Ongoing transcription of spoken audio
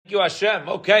you, Hashem.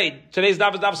 Okay, today's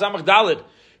Daf is Daf Samach Dalid,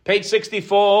 page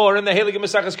 64 in the Heilige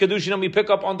Mesachas Kedushin, and we pick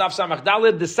up on Daf Samach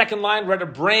Dalid. The second line read a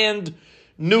brand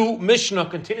new Mishnah,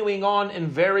 continuing on in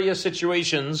various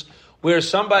situations where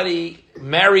somebody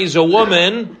marries a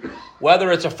woman,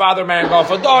 whether it's a father marrying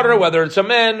off a daughter, whether it's a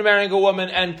man marrying a woman,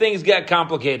 and things get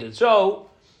complicated. So,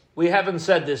 we haven't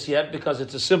said this yet because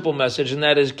it's a simple message, and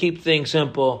that is keep things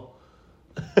simple.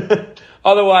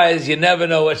 Otherwise, you never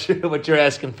know what you're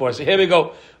asking for. So here we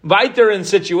go. Weiter in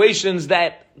situations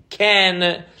that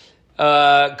can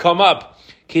come up.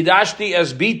 Kidashti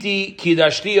asbiti,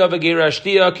 kidashtiya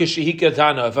v'gerashtiya kishihi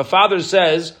ketana. If a father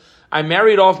says, I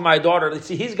married off my daughter, let's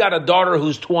see, he's got a daughter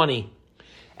who's 20.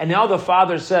 And now the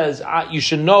father says, you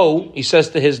should know, he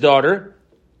says to his daughter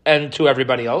and to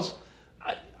everybody else,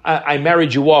 I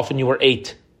married you off when you were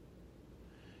 8.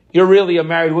 You're really a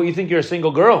married woman. You think you're a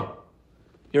single girl?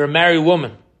 You're a married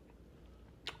woman.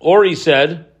 Or he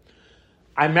said,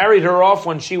 I married her off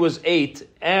when she was 8,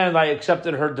 and I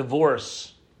accepted her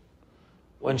divorce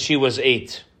when she was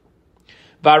 8.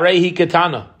 Varehi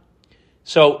ketana.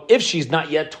 So if she's not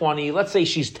yet 20, let's say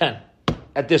she's 10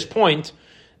 at this point,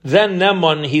 then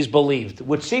Neman he's believed,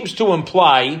 which seems to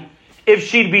imply if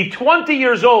she'd be 20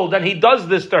 years old and he does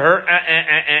this to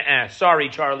her, sorry,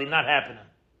 Charlie, not happening.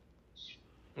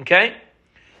 Okay?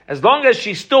 As long as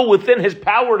she's still within his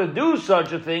power to do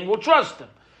such a thing, we'll trust him.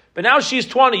 But now she's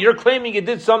 20. You're claiming you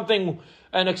did something,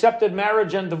 an accepted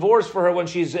marriage and divorce for her when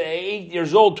she's 8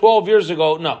 years old, 12 years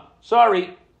ago. No.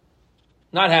 Sorry.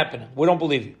 Not happening. We don't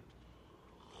believe you.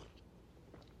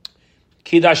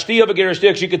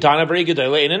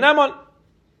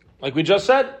 Like we just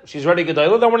said, she's ready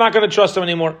Gedayla, then we're not going to trust him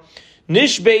anymore.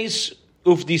 Nishbeis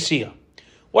ufdisiya.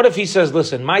 What if he says,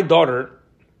 listen, my daughter,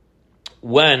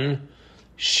 when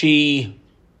she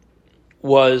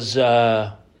was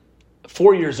 4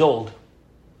 years old,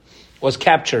 was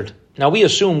captured. Now we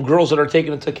assume girls that are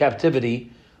taken into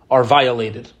captivity are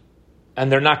violated.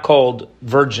 And they're not called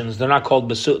virgins. They're not called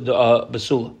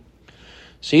basula.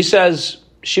 So he says,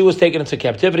 she was taken into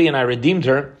captivity and I redeemed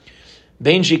her.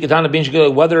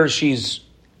 Whether she's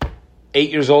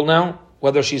 8 years old now,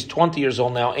 whether she's 20 years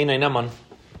old now,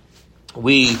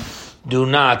 we do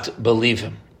not believe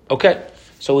him. Okay,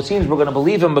 so it seems we're going to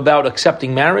believe him about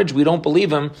accepting marriage. We don't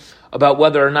believe him about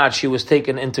whether or not she was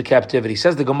taken into captivity.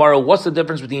 Says the Gemara, what's the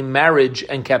difference between marriage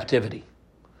and captivity?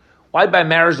 Why by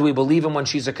marriage do we believe him when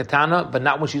she's a katana, but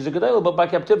not when she's a gedayla? But by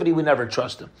captivity, we never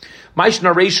trust him.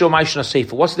 Maishna reisho, maishna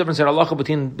seifa. What's the difference in halacha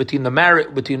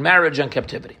between marriage and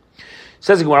captivity?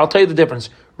 Says the Gemara, I'll tell you the difference.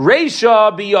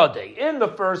 Reisha biyade. In the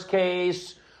first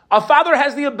case, a father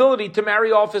has the ability to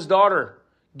marry off his daughter,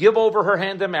 give over her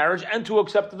hand in marriage, and to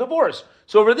accept the divorce.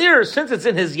 So over there, since it's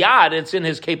in his yad, it's in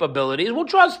his capabilities, we'll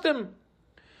trust him.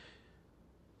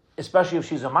 Especially if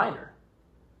she's a minor.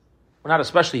 Well, not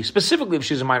especially, specifically if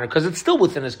she's a minor, because it's still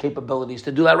within his capabilities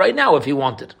to do that right now if he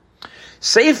wanted.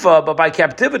 Seifa, but by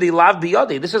captivity, lav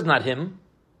biyadi. This is not him.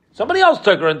 Somebody else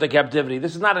took her into captivity.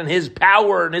 This is not in his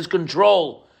power and his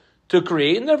control to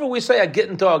create. And therefore we say, I get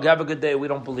in talk, have a good day, we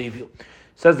don't believe you.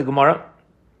 Says the Gemara,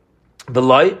 the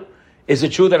lie, is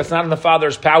it true that it's not in the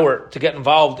father's power to get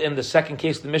involved in the second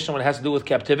case of the Mishnah when it has to do with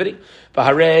captivity?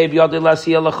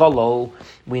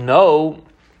 We know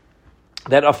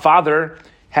that a father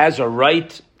has a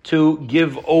right to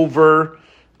give over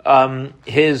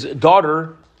his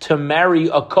daughter to marry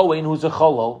a Kohen who's a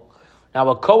Cholol. Now,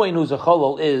 a Kohen who's a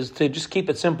Cholol is, to just keep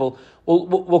it simple,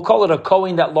 we'll call it a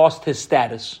Kohen that lost his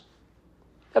status.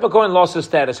 If a Kohen lost his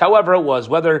status, however it was,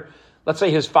 whether, let's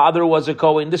say his father was a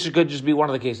Kohen, this could just be one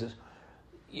of the cases.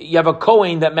 You have a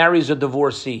Kohen that marries a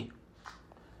divorcee,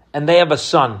 and they have a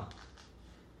son.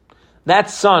 That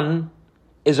son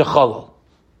is a Cholol.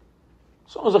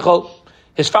 Someone's a Cholol.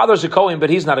 His father's a Kohen, but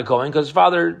he's not a Kohen because his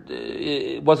father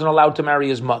wasn't allowed to marry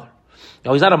his mother.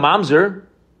 Now, he's not a mamzer,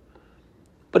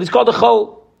 but he's called a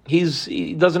Chol.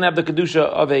 He doesn't have the Kedusha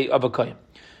of a Kohen.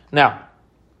 Now,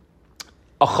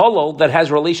 a Cholol that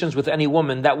has relations with any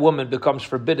woman, that woman becomes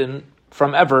forbidden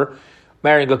from ever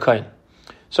marrying a Kohen.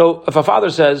 So if a father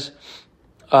says,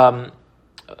 it's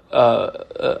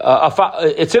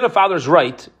in a father's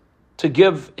right to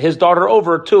give his daughter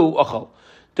over to a Chol.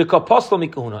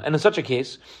 And in such a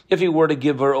case, if he were to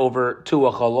give her over to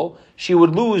a cholol, she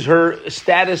would lose her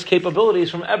status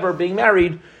capabilities from ever being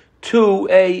married to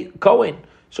a Kohen.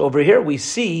 So over here we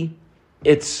see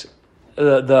it's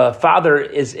the father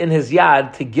is in his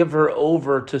yad to give her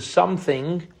over to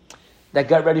something that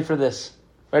got ready for this.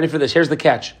 Here's the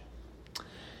catch.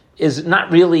 Is not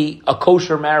really a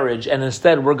kosher marriage, and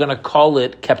instead we're going to call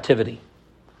it captivity.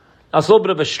 Now it's a little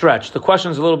bit of a stretch. The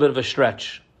question is a little bit of a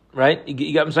stretch. right? You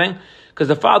get what I'm saying? Because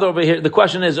the father over here, the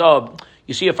question is,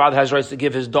 you see a father has rights to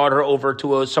give his daughter over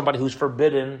to somebody who's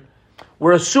forbidden.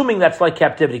 We're assuming that's like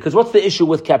captivity. Because what's the issue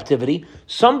with captivity?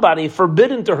 Somebody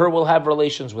forbidden to her will have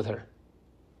relations with her.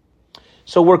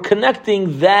 So we're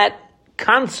connecting that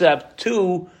concept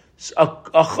to a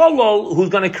cholol who's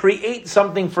going to create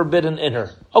something forbidden in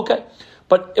her. Okay.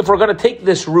 But if we're going to take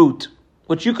this route,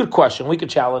 which you could question, we could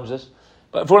challenge this,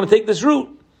 but if we're going to take this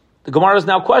route, the Gemara is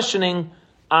now questioning,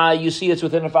 you see it's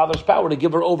within a father's power to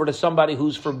give her over to somebody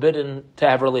who's forbidden to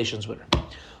have relations with her.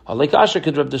 B'nai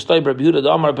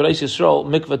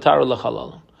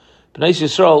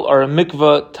Yisrael are a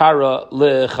mikvah tara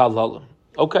lechalalim.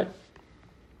 Okay.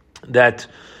 That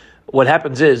what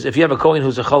happens is, if you have a Kohen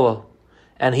who's a chalal,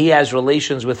 and he has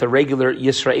relations with a regular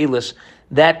Yisraelis,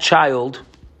 that child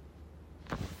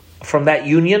from that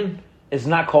union is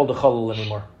not called a chalal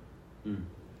anymore.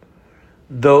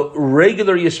 The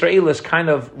regular Yisraelis kind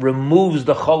of removes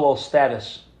the chalal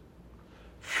status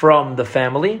from the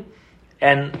family.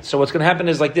 And so what's going to happen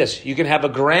is like this. You can have a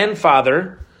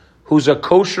grandfather who's a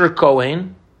kosher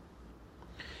Kohen,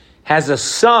 has a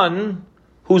son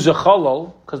who's a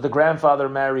chalal, because the grandfather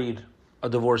married a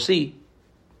divorcee.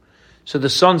 So the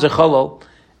son's a chalal.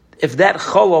 If that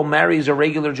chalal marries a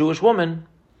regular Jewish woman,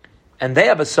 and they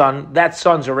have a son, that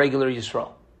son's a regular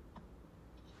Yisrael.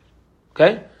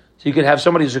 Okay? So you could have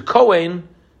somebody who's a Kohen,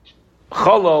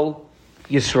 chalal,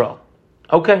 Yisrael.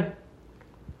 Okay?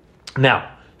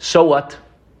 Now, so what?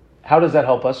 How does that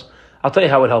help us? I'll tell you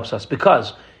how it helps us.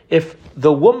 Because if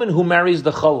the woman who marries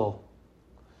the chalal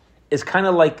is kind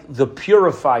of like the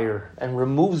purifier and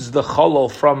removes the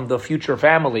chalal from the future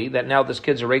family, that now this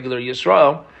kid's a regular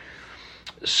Yisrael,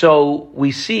 so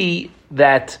we see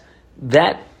that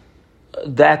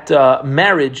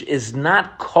marriage is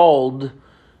not called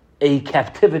a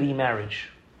captivity marriage.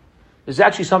 There's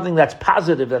actually something that's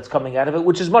positive that's coming out of it,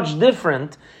 which is much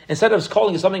different. Instead of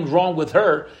calling something wrong with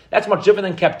her, that's much different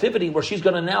than captivity, where she's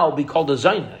going to now be called a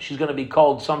zayna. She's going to be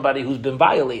called somebody who's been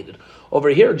violated. Over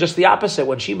here, just the opposite.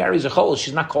 When she marries a chol,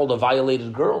 she's not called a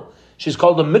violated girl. She's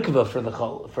called a mikvah for the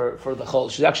chol. For the chol,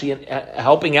 she's actually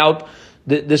helping out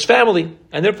this family,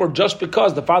 and therefore, just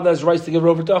because the father has rights to give her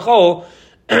over to a chol,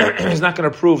 he's not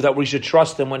going to prove that we should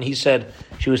trust him when he said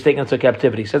she was taken into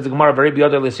captivity. Says the Gemara,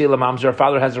 a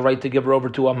father has a right to give her over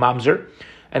to a mamzer.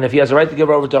 And if he has a right to give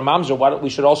her over to a mamzer, why don't we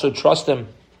should also trust him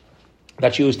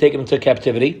that she was taken into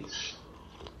captivity?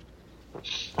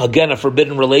 Again, a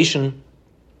forbidden relation,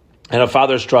 and a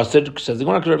father is trusted. Says the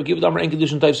Gemara,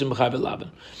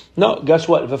 no, guess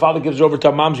what? If a father gives her over to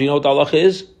a mamzer, you know what the halacha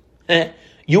is?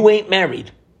 You ain't married.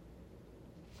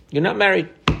 You're not married.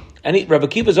 And Rabbi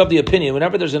Akiva is of the opinion,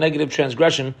 whenever there's a negative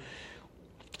transgression,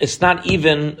 it's not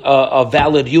even a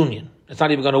valid union. It's not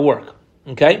even going to work.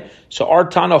 Okay? So our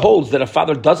Tana holds that a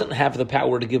father doesn't have the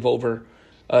power to give over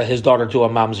his daughter to a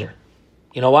mamzer.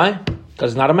 You know why?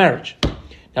 Because it's not a marriage.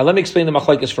 Now let me explain the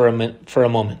machlekes for a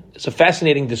moment. It's a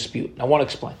fascinating dispute. I want to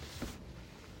explain.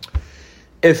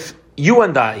 If you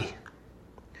and I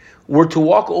were to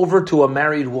walk over to a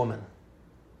married woman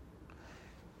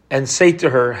and say to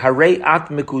her, "Harei at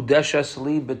mikudeshes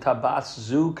li b'tabas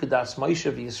zu kedas Moshe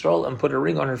v'Yisrael," and put a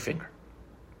ring on her finger,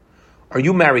 are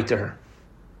you married to her?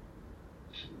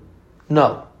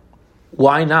 No.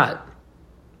 Why not?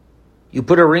 You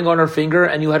put a ring on her finger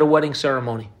and you had a wedding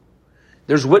ceremony.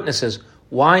 There's witnesses.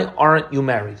 Why aren't you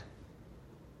married?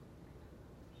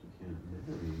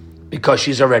 Because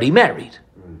she's already married.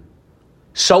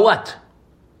 So what?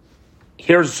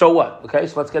 Here's so what. Okay,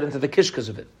 so let's get into the kishkas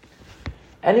of it.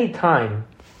 Anytime,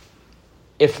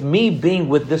 if me being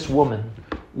with this woman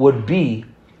would be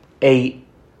a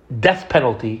death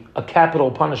penalty, a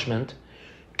capital punishment,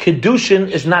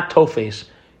 Kedushin is not tofes.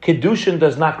 Kedushin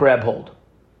does not grab hold.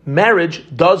 Marriage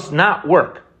does not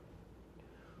work.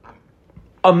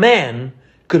 A man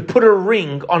could put a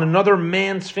ring on another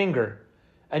man's finger,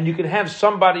 and you can have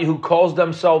somebody who calls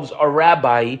themselves a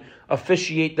rabbi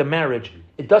officiate the marriage.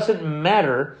 It doesn't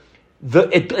matter.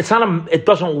 It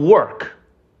doesn't work.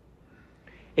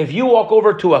 If you walk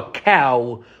over to a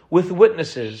cow with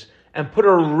witnesses and put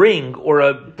a ring or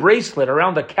a bracelet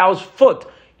around the cow's foot,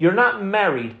 you're not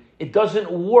married. It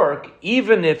doesn't work,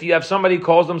 even if you have somebody who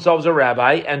calls themselves a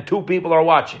rabbi and two people are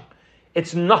watching.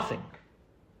 It's nothing.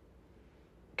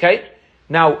 Okay?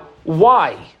 Now,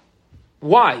 why?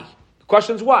 Why? The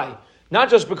question is why? Not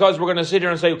just because we're going to sit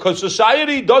here and say, because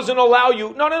society doesn't allow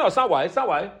you. No, it's not why. It's not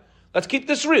why. Let's keep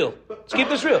this real.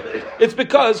 It's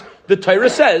because the Torah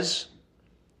says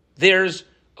there's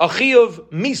a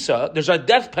chiyuv misa, there's a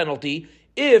death penalty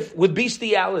with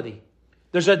bestiality.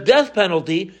 There's a death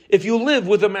penalty if you live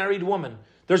with a married woman.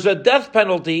 There's a death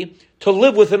penalty to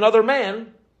live with another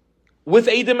man, with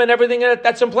Edom and everything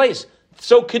that's in place.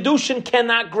 So Kedushin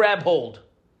cannot grab hold.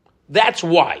 That's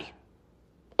why.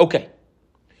 Okay.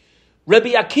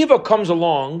 Rabbi Akiva comes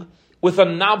along with a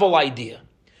novel idea.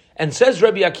 And says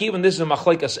Rabbi Akiva, and this is a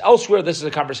machlekes elsewhere, this is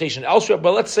a conversation elsewhere,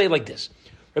 but let's say like this.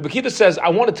 Rabbi Akiva says, I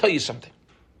want to tell you something.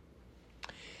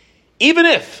 Even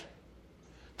if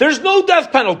there's no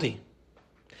death penalty,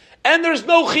 and there's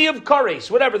no chiyuv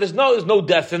kares, whatever, there's no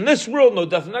death in this world, no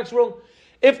death in the next world,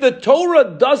 if the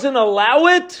Torah doesn't allow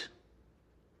it,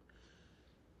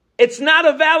 it's not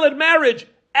a valid marriage,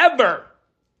 ever.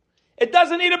 It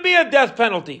doesn't need to be a death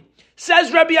penalty.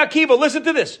 Says Rabbi Akiva, listen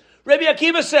to this. Rabbi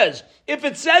Akiva says, if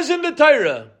it says in the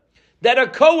Torah that a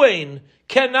Kohen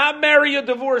cannot marry a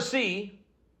divorcee,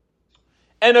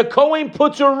 and a Kohen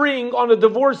puts a ring on a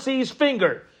divorcee's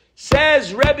finger,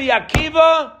 says Rabbi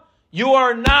Akiva, you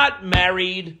are not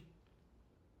married.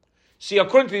 See,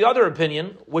 according to the other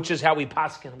opinion, which is how we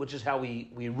paskin, which is how we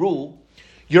rule,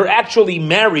 you're actually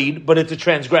married, but it's a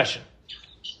transgression.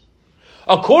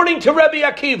 According to Rabbi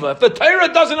Akiva, if the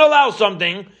Torah doesn't allow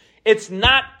something, it's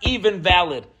not even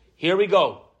valid. Here we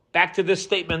go. Back to this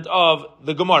statement of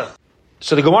the Gemara.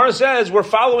 So the Gemara says, we're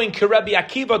following Rabbi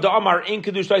Akiva the Amar in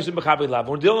Kedush Taisim B'Chavi Lav.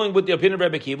 We're dealing with the opinion of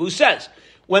Rabbi Akiva, who says,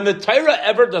 when the Torah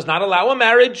ever does not allow a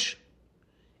marriage,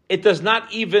 it does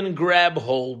not even grab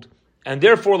hold. And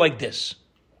therefore, like this.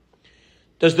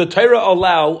 Does the Torah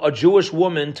allow a Jewish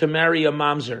woman to marry a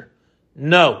mamzer?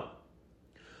 No.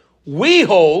 We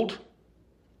hold,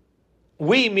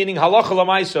 we meaning halacha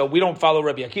lamaisa, we don't follow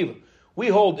Rabbi Akiva. We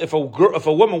hold if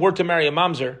a woman were to marry a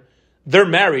mamzer, they're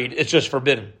married, it's just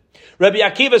forbidden. Rabbi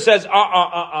Akiva says,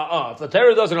 If the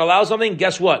Torah doesn't allow something,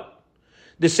 guess what?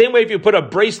 The same way if you put a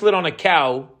bracelet on a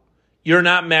cow, you're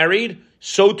not married,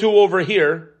 so too over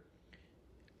here.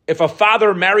 If a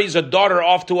father marries a daughter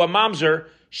off to a mamzer,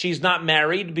 she's not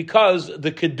married because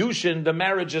the kedushin, the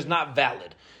marriage is not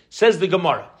valid. Says the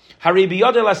Gemara. But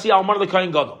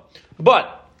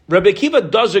Rabbi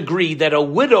Akiva does agree that a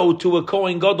widow to a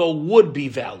Kohen Gadol would be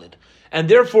valid. And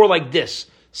therefore, like this,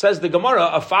 says the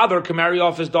Gemara, a father can marry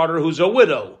off his daughter who's a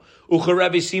widow. Now,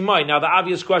 the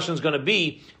obvious question is going to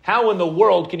be, how in the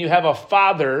world can you have a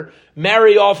father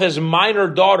marry off his minor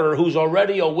daughter who's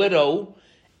already a widow,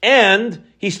 and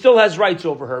he still has rights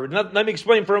over her? Let me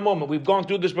explain for a moment. We've gone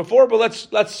through this before, but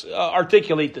let's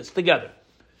articulate this together.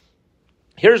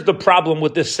 Here's the problem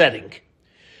with this setting.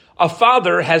 A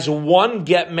father has one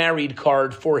get married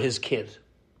card for his kid.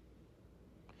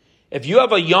 If you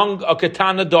have a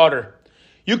katana daughter,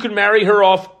 you can marry her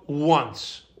off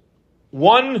once.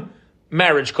 One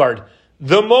marriage card.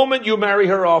 The moment you marry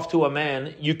her off to a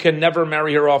man, you can never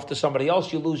marry her off to somebody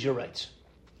else. You lose your rights.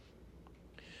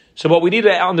 So what we need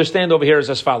to understand over here is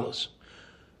as follows.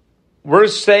 We're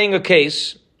saying a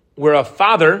case where a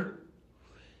father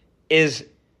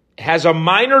has a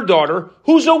minor daughter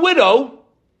who's a widow,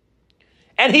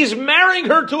 and he's marrying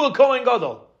her to a Kohen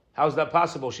Gadol. How's that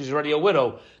possible? She's already a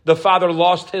widow. The father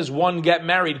lost his one get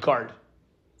married card.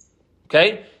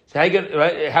 Okay? So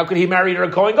how could he marry her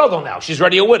a Kohen Gadol now? She's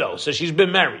already a widow, so she's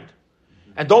been married.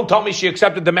 And don't tell me she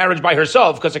accepted the marriage by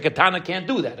herself, because a katana can't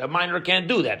do that. A minor can't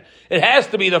do that. It has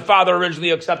to be the father originally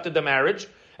accepted the marriage,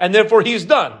 and therefore he's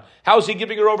done. How is he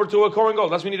giving her over to a Kohen Gadol?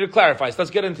 That's what we need to clarify. So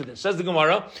let's get into this. Says the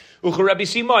Gemara, Rabbi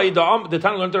Simai, the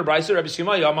Tana learned their brayso. Rabbi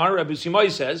Simai, Rabbi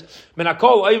Simai says,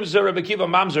 Menakol Ayvzer Rabbi Akiva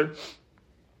Mamzer.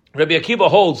 Rabbi Akiva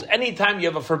holds, anytime you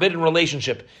have a forbidden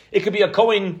relationship, it could be a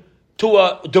Kohen to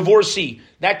a divorcee.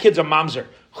 That kid's a mamzer.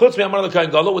 Chutz me'amar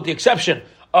l'Kohen Gadol, with the exception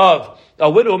of a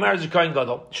widow who marries a Kohen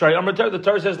Gadol. The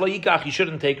Torah says, La'yikach, you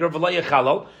shouldn't take her,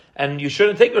 v'la'yechalal, and you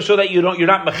shouldn't take her so that you're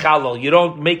not mechalal, you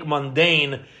don't make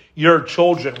mundane your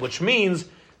children, which means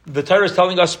the Torah is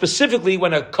telling us specifically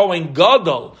when a Kohen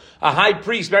Gadol, a high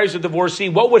priest, marries a divorcee,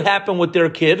 what would happen with their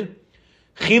kid?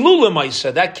 Chilul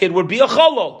l'maisa, that kid would be a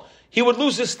chalal. He would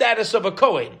lose his status of a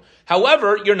Kohen.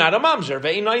 However, you're not a mamzer.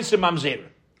 Ve'inaisa mamzer.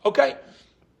 Okay?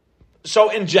 So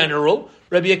in general,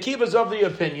 Rabbi Akiva is of the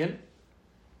opinion,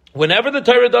 whenever the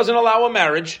Torah doesn't allow a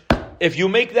marriage, if you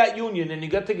make that union and you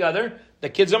get together, the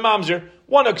kid's a mamzer.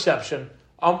 One exception,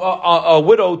 a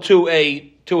widow to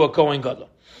a Kohen Gadol.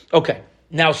 Okay,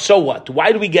 now so what?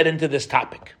 Why do we get into this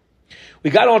topic? We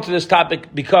got onto this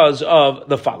topic because of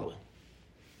the following.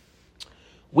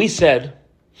 We said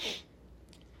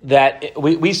that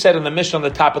we said in the Mishnah on the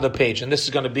top of the page, and this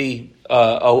is going to be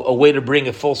a way to bring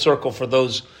it full circle for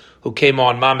those who came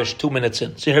on mamish 2 minutes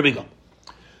in. So here we go.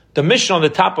 The Mishnah on the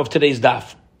top of today's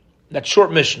daf, that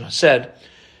short Mishnah, said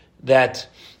that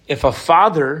if a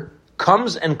father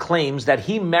comes and claims that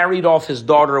he married off his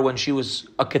daughter when she was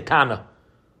a katana,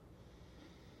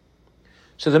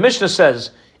 so the Mishnah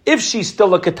says, If she's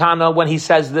still a katana when he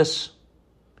says this,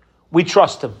 we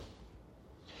trust him.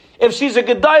 If she's a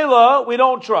gedayla, we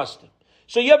don't trust him.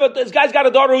 So this guy's got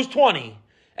a daughter who's 20,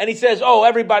 and he says, "Oh,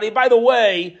 everybody, by the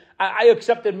way, I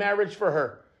accepted marriage for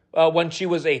her when she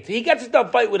was 8." He gets into a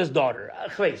fight with his daughter.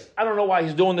 I don't know why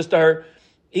he's doing this to her.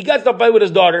 He gets into a fight with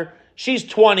his daughter. She's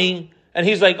 20, and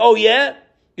he's like, "Oh yeah,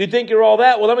 you think you're all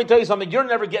that? Well, let me tell you something. You're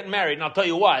never getting married, and I'll tell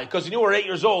you why. Because when you were 8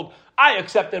 years old, I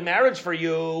accepted marriage for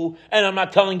you, and I'm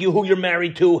not telling you who you're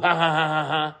married to. Ha ha ha ha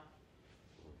ha."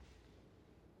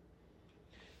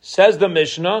 Says the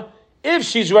Mishnah, if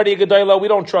she's ready to Gedayla, we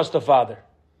don't trust the father.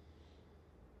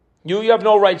 You have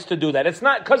no rights to do that. It's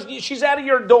not because she's out of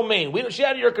your domain. She's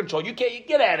out of your control. You can't. You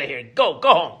get out of here. Go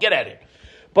home. Get out of here.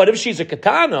 But if she's a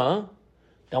katana,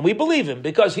 then we believe him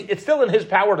because it's still in his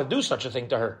power to do such a thing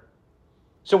to her.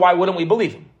 So why wouldn't we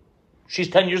believe him? She's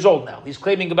 10 years old now. He's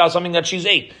claiming about something that she's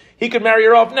 8. He could marry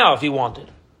her off now if he wanted.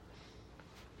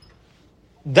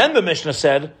 Then the Mishnah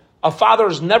said, a father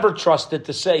is never trusted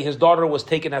to say his daughter was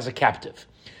taken as a captive.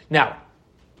 Now,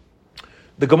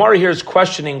 the Gemara here is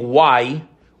questioning why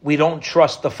we don't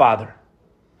trust the father.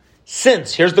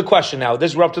 Since, here's the question now,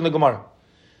 this is up to the Gemara.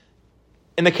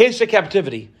 In the case of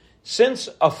captivity, since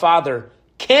a father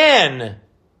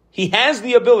he has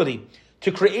the ability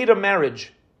to create a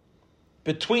marriage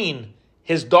between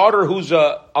his daughter who's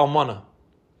a almana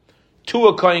to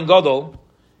a kohen gadol,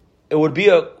 it would be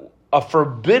a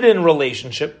forbidden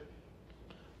relationship,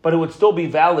 but it would still be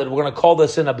valid. We're going to call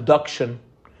this an abduction.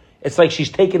 It's like she's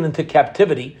taken into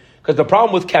captivity. Because the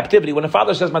problem with captivity, when a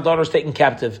father says, my daughter is taken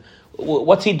captive,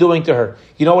 what's he doing to her?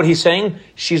 You know what he's saying?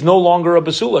 She's no longer a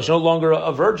basula. She's no longer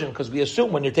a virgin. Because we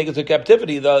assume when you're taken to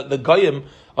captivity, the goyim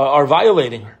are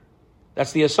violating her.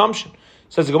 That's the assumption.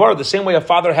 Says the Gemara, the same way a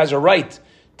father has a right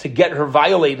to get her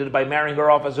violated by marrying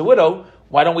her off as a widow,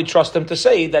 why don't we trust him to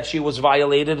say that she was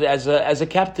violated as a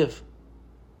captive?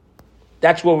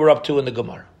 That's what we're up to in the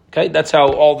Gemara. Okay, that's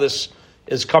how all this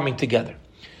is coming together.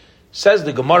 Says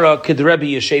the Gemara, Kid Rebbe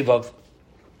Yeshevav.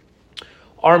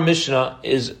 Our Mishnah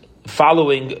is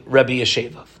following Rebbe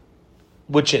Yeshevav,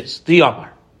 which is the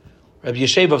Amar. Rebbe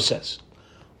Yeshevav says,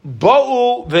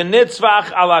 Bo'u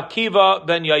v'nitzvach al Akiva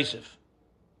ben Yosef.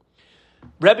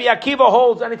 Rebbe Akiva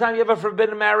holds anytime you have a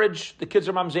forbidden marriage, the kids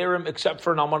are mamzerim except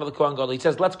for an alman of the Kohen Gadol. He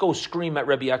says, let's go scream at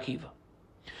Rebbe Akiva.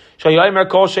 Shayomer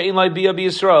kol she'in lai bia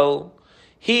b'Yisrael.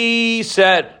 He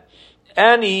said,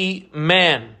 any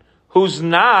man who's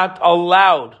not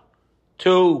allowed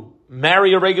to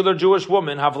marry a regular Jewish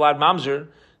woman, havlad mamzer,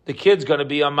 the kid's going to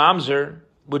be a mamzer,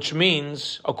 which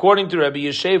means, according to Rebbe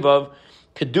Yeshevav,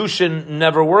 Kedushin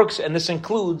never works, and this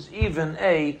includes even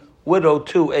a widow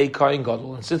to a kohen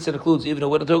gadol. And since it includes even a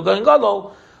widow to a kohen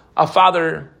gadol, a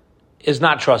father is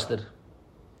not trusted.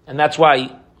 And that's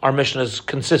why our mission is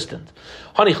consistent.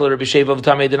 Fine,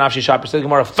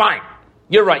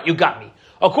 you're right, you got me.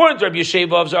 According to Rabbi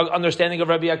Yeshevav's understanding of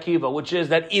Rabbi Akiva, which is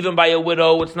that even by a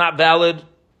widow, it's not valid.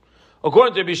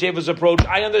 According to Rabbi Yeshevav's approach,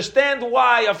 I understand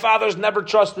why a father's never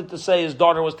trusted to say his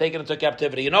daughter was taken into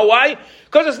captivity. You know why?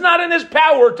 Because it's not in his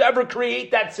power to ever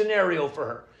create that scenario for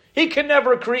her. He can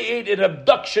never create an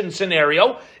abduction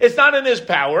scenario. It's not in his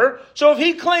power. So if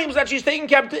he claims that she's taken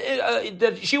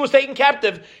that she was taken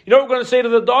captive, you know what we're going to say to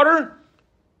the daughter?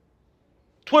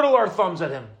 Twiddle our thumbs at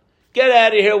him. Get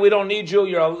out of here. We don't need you.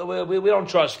 We don't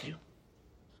trust you.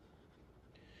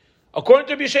 According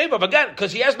to Yeshevav, again,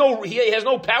 because he has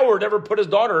no power to ever put his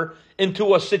daughter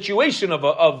into a situation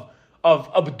of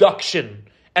abduction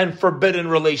and forbidden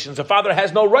relations. A father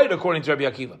has no right, according to Rabbi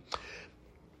Akiva.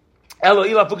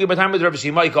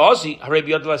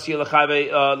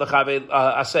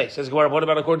 Says, what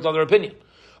about according to other opinion?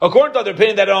 According to other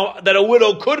opinion, that a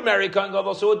widow could marry a kohen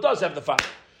gadol, so it does have the father.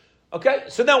 Okay,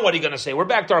 so then what are you going to say? We're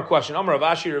back to our question. Amar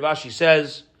Ravashi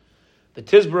says, the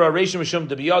Tizbra Reshim Mishum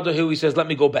Debiyadahu, he says, let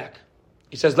me go back.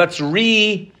 He says, let's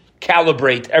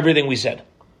recalibrate everything we said.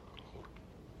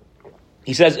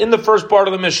 He says, in the first part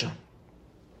of the Mishnah,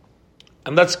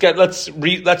 and let's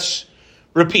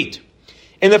repeat.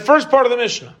 In the first part of the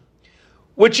Mishnah,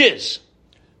 which is,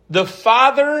 the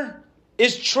father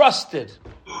is trusted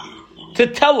to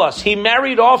tell us he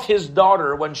married off his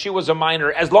daughter when she was a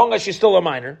minor, as long as she's still a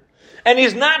minor, and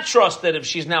he's not trusted if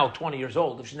she's now 20 years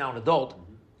old, if she's now an adult.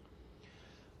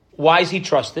 Why is he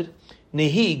trusted?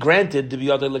 Nehi, granted,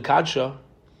 b'yadei lekadsha,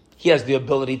 he has the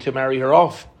ability to marry her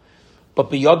off. But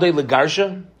b'yadei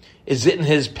legarsha, is it in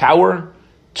his power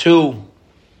to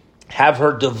have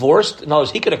her divorced? In other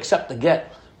words, he could accept the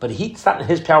get, but it's not in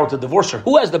his power to divorce her.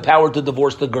 Who has the power to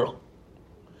divorce the girl?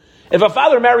 If a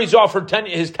father marries off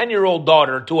his 10-year-old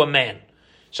daughter to a man,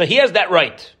 so he has that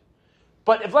right.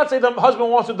 But if, let's say, the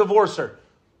husband wants to divorce her,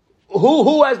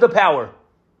 Who has the power?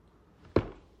 The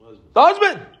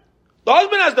husband. The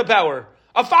husband has the power.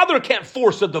 A father can't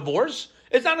force a divorce.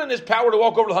 It's not in his power to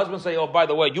walk over to the husband and say, "Oh, by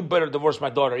the way, you better divorce my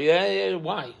daughter." Yeah,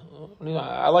 why?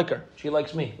 I like her. She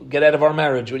likes me. Get out of our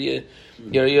marriage.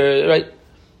 You're right.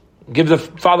 Give the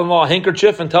father-in-law a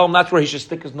handkerchief and tell him that's where he should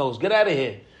stick his nose. Get out of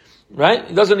here. Right?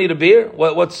 He doesn't need a beer.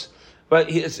 But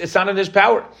it's not in his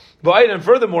power. But and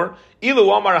furthermore, if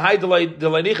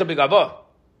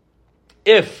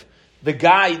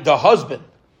the husband,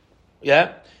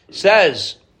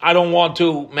 says, "I don't want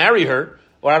to marry her,"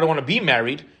 or "I don't want to be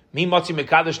married," could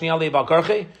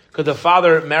the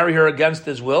father marry her against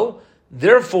his will?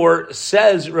 Therefore,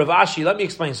 says Rav Ashi, let me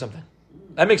explain something.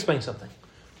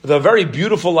 With a very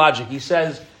beautiful logic. He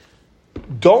says,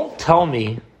 don't tell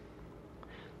me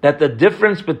that the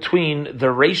difference between the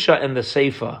Reisha and the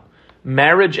Seifa,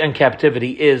 marriage and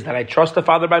captivity, is that I trust the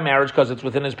father by marriage because it's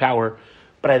within his power,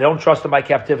 but I don't trust him by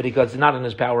captivity because it's not in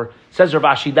his power. Says Rav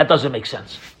Ashi, that doesn't make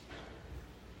sense.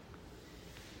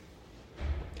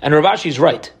 And Rav Ashi's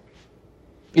right.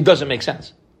 It doesn't make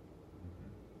sense.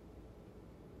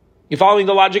 You following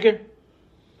the logic here?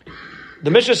 The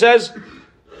Mishnah says,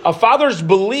 a father's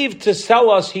believed to tell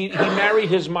us he married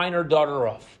his minor daughter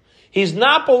off. He's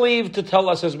not believed to tell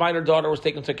us his minor daughter was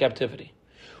taken to captivity.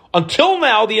 Until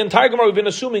now, the entire Gemara we've been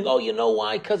assuming, you know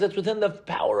why? Because it's within the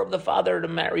power of the father to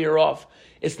marry her off.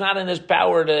 It's not in his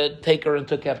power to take her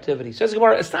into captivity. Says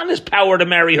Gemara, it's not in his power to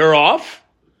marry her off.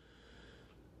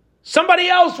 Somebody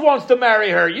else wants to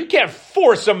marry her. You can't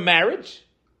force a marriage.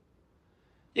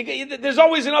 There's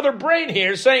always another brain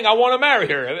here saying, I want to marry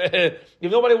her.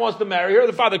 If nobody wants to marry her,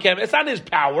 the father can't. It's not in his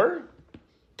power.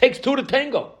 It takes two to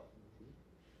tango.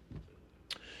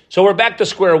 So we're back to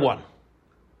square one.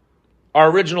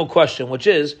 Our original question, which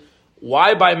is,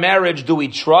 why by marriage do we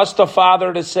trust a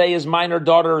father to say his minor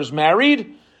daughter is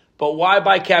married, but why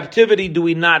by captivity do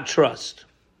we not trust?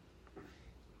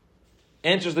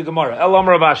 Answers the Gemara. Elam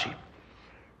Rav Ashi.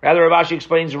 Rather, Rav Ashi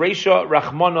explains, Reisha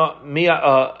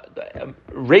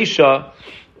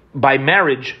by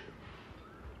marriage,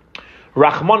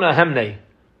 Rachmana Hemne,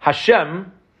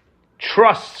 Hashem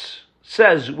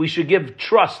says we should give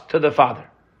trust to the father.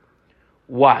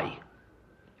 Why?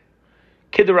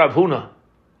 Kid Rav Huna,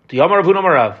 the Yom Rav Huna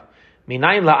Marav,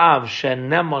 Minayin la'av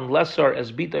shenemon lesar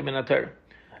esbita minater.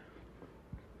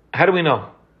 How do we know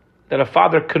that a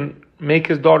father can make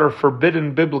his daughter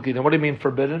forbidden biblically? Now, what do you mean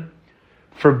forbidden?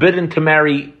 Forbidden to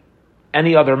marry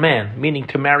any other man, meaning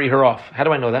to marry her off. How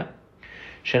do I know that?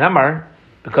 Shenamar,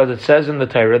 because it says in the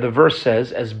Torah, the verse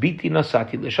says, "As biti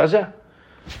nasati l'shazeh."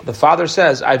 The father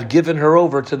says, "I've given her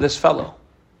over to this fellow."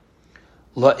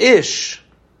 La'ish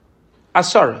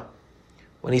asara.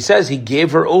 When he says he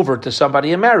gave her over to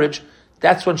somebody in marriage,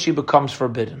 that's when she becomes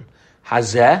forbidden.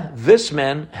 Hazeh, this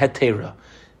man, hetera.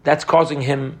 That causes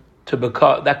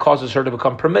her to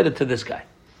become permitted to this guy.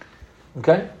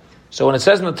 Okay? So when it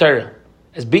says in the Torah,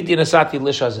 as biti nasati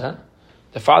lishazeh,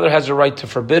 the father has a right to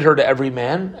forbid her to every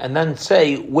man, and then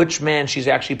say which man she's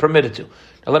actually permitted to.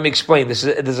 Now let me explain. There's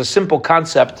a simple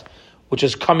concept which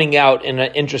is coming out in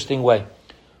an interesting way.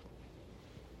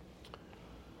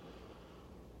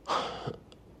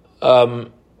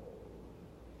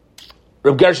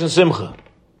 Reb Gershon Simcha,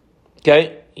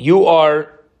 okay, you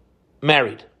are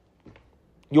married.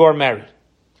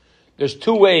 There's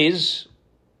two ways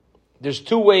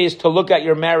to look at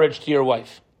your marriage to your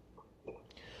wife.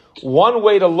 One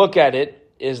way to look at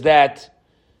it is that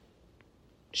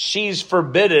she's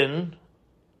forbidden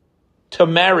to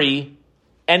marry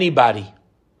anybody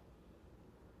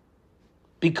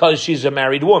because she's a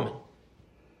married woman.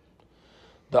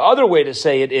 The other way to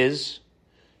say it is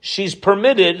she's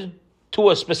permitted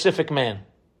to a specific man,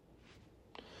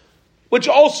 which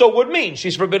also would mean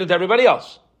she's forbidden to everybody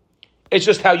else. It's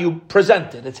just how you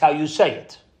present it. It's how you say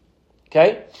it.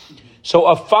 Okay? So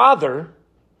a father,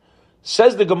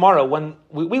 says the Gemara, when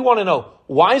we want to know,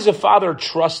 why is a father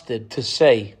trusted to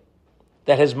say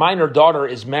that his minor daughter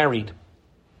is married?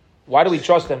 Why do we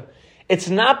trust him? It's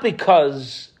not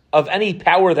because of any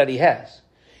power that he has.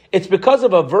 It's because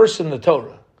of a verse in the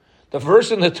Torah. The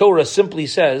verse in the Torah simply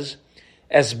says,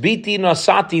 "As biti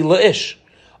nasati la'ish."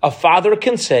 A father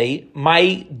can say,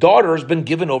 "My daughter's been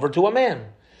given over to a man."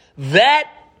 That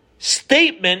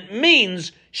statement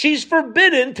means she's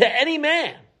forbidden to any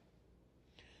man.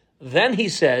 Then he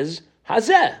says,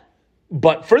 "Hazeh,"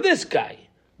 but for this guy,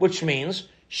 which means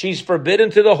she's forbidden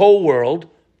to the whole world,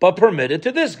 but permitted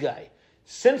to this guy.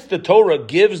 Since the Torah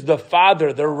gives the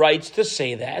father the rights to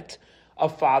say that, a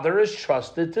father is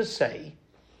trusted to say,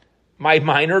 my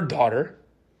minor daughter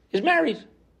is married.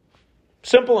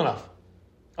 Simple enough.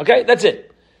 Okay, that's it.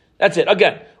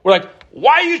 Again, we're like,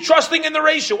 why are you trusting in the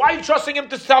ratio? Why are you trusting him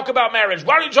to talk about marriage?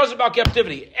 Why are you trusting about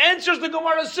captivity? Answers the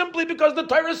Gemara simply because the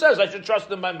Torah says I should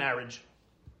trust him by marriage.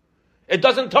 It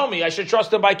doesn't tell me I should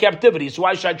trust him by captivity, so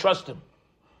why should I trust him?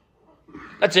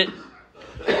 That's it.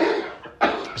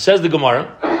 Says the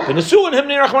Gemara,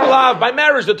 by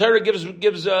marriage the Torah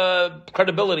gives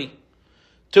credibility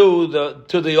to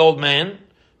the old man.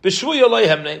 We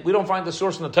don't find the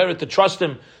source in the Torah to trust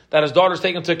him that his daughter's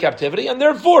taken to captivity, and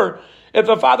therefore, if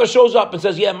a father shows up and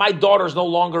says, yeah, my daughter's no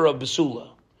longer a Basula,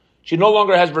 she no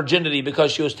longer has virginity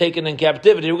because she was taken in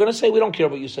captivity, we're going to say, we don't care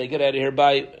what you say, get out of here,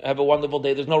 bye, have a wonderful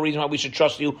day, there's no reason why we should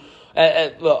trust you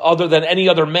other than any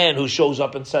other man who shows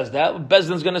up and says that.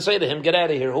 Bezdin's going to say to him, get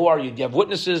out of here, who are you, do you have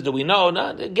witnesses, do we know?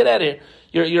 No, get out of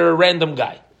here, you're a random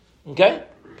guy, okay?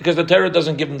 Because the Torah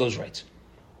doesn't give him those rights.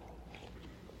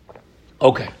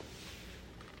 Okay.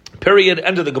 Period.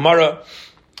 End of the Gemara.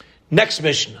 Next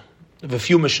Mishnah. We have a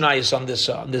few Mishnayos on this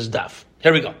daf.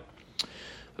 Here we go.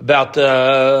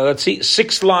 About,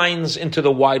 6 lines into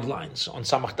the wide lines on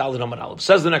Samach Daled Amud Aleph.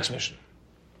 Says the next Mishnah.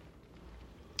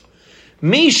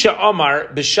 Mi she'amar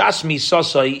b'shas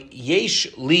misasai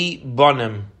yesh li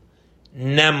bonim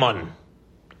neman.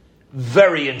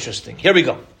 Very interesting. Here we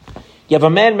go. You have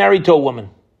a man married to a woman.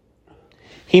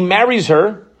 He marries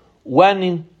her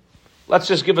when... Let's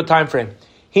just give a time frame.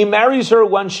 He marries her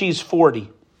when she's 40.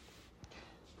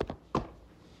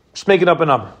 Just making up a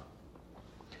number.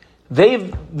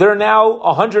 They're now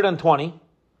 120.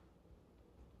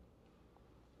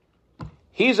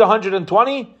 He's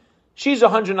 120. She's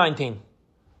 119.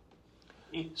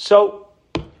 So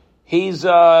he's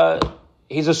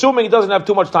assuming he doesn't have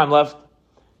too much time left.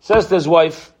 Says to his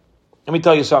wife, let me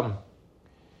tell you something.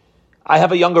 I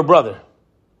have a younger brother.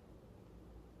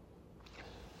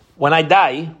 When I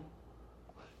die,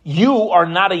 you are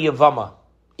not a Yavama,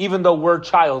 even though we're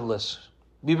childless.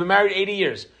 We've been married 80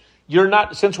 years. You're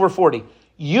not, since we're 40.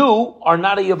 You are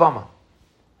not a Yavama.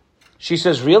 She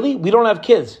says, really? We don't have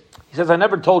kids. He says, I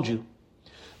never told you.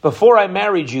 Before I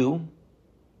married you,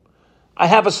 I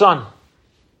have a son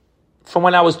from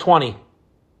when I was 20.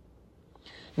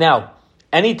 Now,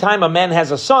 anytime a man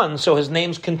has a son, so his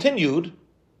name's continued,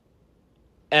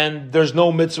 and there's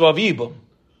no mitzvah of Yibum.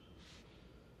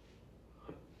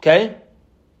 Okay?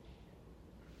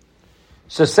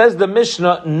 So says the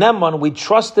Mishnah, Neman, we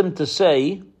trust him to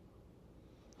say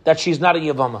that she's not a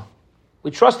Yavama.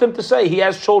 We trust him to say he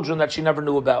has children that she never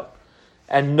knew about.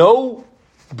 And no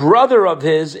brother of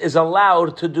his is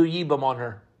allowed to do Yibam on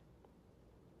her.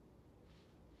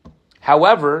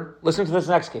 However, listen to this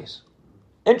next case.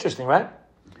 Interesting, right?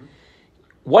 Mm-hmm.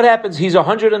 What happens? He's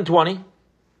 120.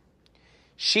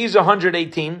 She's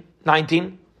 118,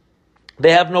 19.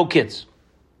 They have no kids.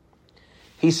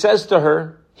 He says to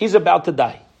her, he's about to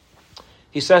die.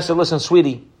 He says to her, listen,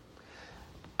 sweetie,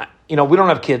 we don't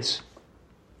have kids.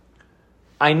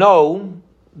 I know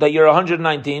that you're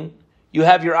 119. You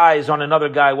have your eyes on another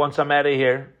guy once I'm out of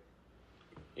here.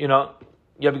 You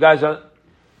have guys on...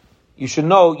 You should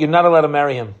know you're not allowed to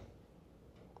marry him.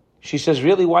 She says,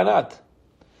 really? Why not?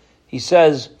 He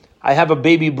says, I have a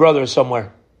baby brother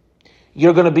somewhere.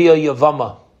 You're going to be a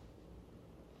Yavama.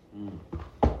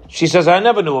 She says, I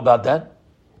never knew about that.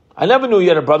 I never knew you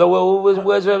had a brother.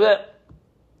 Where's that?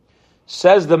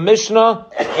 Says the Mishnah,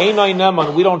 Einai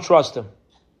Neman, we don't trust him.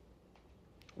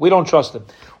 We don't trust him.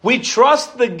 We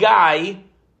trust the guy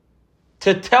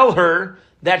to tell her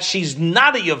that she's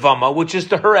not a Yavama, which is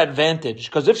to her advantage.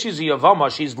 Because if she's a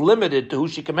Yavama, she's limited to who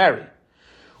she can marry.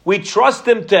 We trust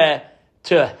him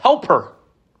to help her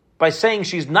by saying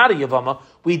she's not a Yavama.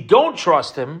 We don't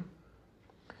trust him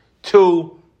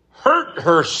to hurt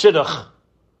her shidduch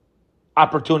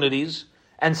opportunities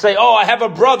and say, oh, I have a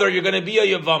brother, you're going to be a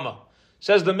Yavama.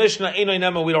 Says the Mishnah, Einai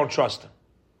Neman, we don't trust him.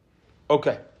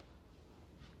 Okay.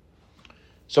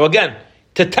 So again,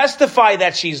 to testify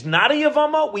that she's not a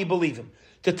Yavama, we believe him.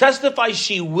 To testify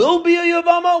she will be a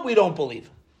Yavama, we don't believe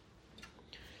him.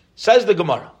 Says the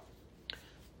Gemara,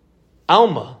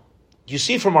 Alma, you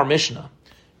see from our Mishnah,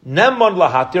 Neman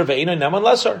lahatir ve'einai neman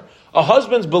lesar. A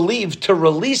husband's believed to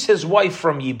release his wife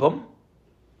from Yibum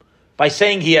by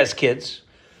saying he has kids,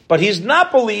 but he's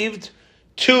not believed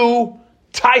to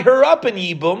tie her up in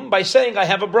Yibum by saying I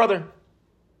have a brother.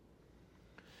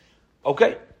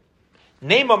 Okay.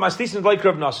 Name of Mastisin like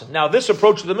Rav Nassan. Now, this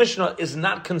approach to the Mishnah is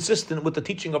not consistent with the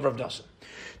teaching of Rav Nassan.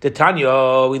 The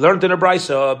Tanya, we learned in a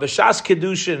Brisa, B'shas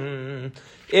Kedushin,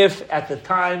 if at the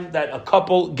time that a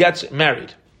couple gets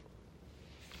married.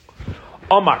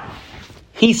 Omar,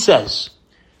 he says,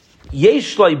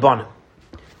 Yesh Banim.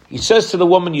 He says to the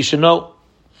woman, you should know,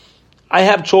 I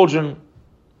have children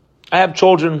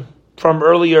from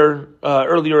earlier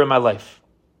in my life.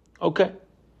 Okay.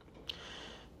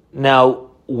 Now,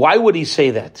 why would he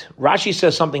say that? Rashi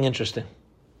says something interesting.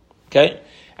 Okay?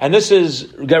 And this is,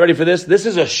 get ready for this, this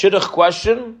is a shidduch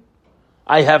question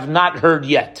I have not heard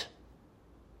yet.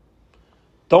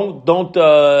 Don't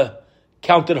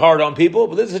count it hard on people,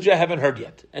 but this is what I haven't heard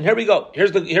yet. And here we go.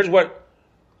 Here's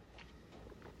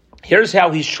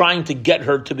how he's trying to get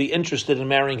her to be interested in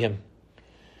marrying him.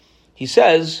 He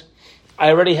says, I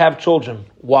already have children.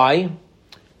 Why?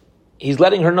 He's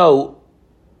letting her know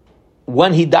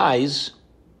when he dies,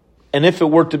 and if it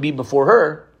were to be before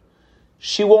her,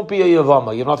 she won't be a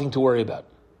Yavama. You have nothing to worry about.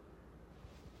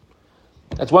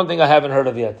 That's one thing I haven't heard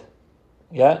of yet.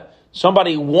 Yeah?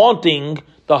 Somebody wanting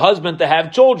the husband to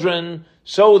have children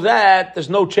so that there's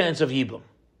no chance of Yibum.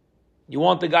 You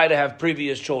want the guy to have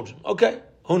previous children. Okay,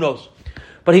 who knows?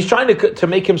 But he's trying to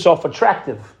make himself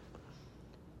attractive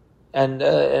and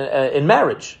in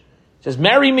marriage. He says,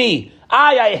 marry me.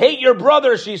 I hate your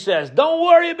brother, she says. Don't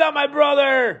worry about my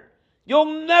brother.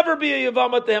 You'll never be a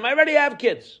Yavama to him. I already have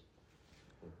kids.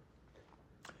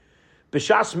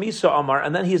 B'shas Misa Amar,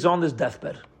 and then he's on this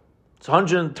deathbed. It's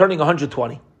turning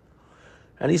 120.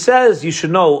 And he says, you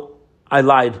should know, I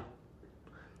lied.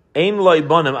 Aim loy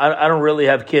bonim, I don't really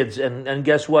have kids. And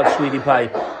guess what, sweetie pie?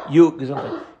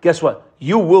 Guess what?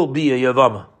 You will be a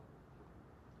Yavama.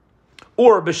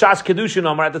 Or B'shas Kedushin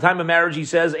Amar, at the time of marriage, he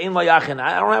says, Ein lo yachin,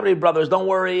 I don't have any brothers. Don't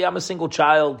worry, I'm a single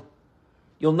child.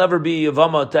 You'll never be a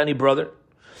Yavama to any brother.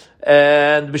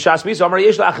 And B'shas Misa Amar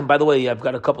yesh lachin. By the way, I've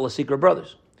got a couple of secret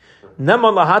brothers.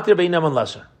 Neman lahatir bein neman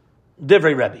lesser.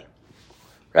 Divrei Rebbe.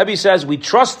 Rebbe says we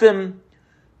trust him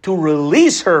to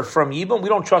release her from Yibum. We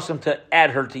don't trust him to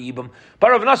add her to Yibum.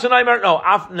 But Rav Nassan Aimer, no,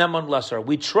 af neman lesser.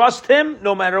 We trust him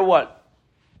no matter what.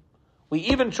 We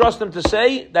even trust him to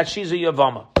say that she's a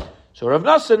Yavama. So Rav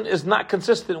Nassan is not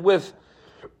consistent with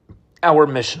our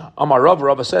Mishnah. Amar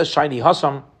Rav says, Shiny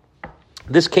Hassam,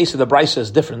 this case of the Brisa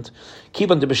is different.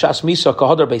 Kiban de B'shas Misa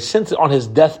Kahadar Bey, since on his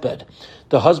deathbed,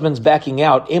 the husband's backing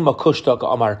out, Ema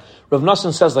Kushtaka Amar. Rav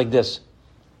Nassan says like this.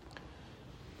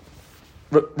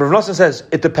 Rav Nassan says,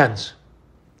 it depends.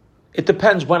 It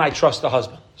depends when I trust the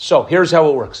husband. So, here's how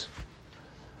it works.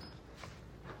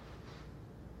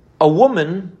 A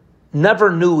woman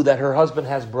never knew that her husband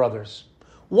has brothers.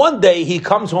 One day, he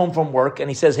comes home from work and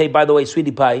he says, hey, by the way,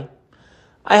 sweetie pie,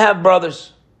 I have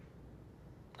brothers.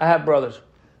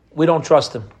 We don't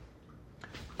trust him.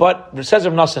 But, it says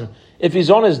Rav Nassan, if he's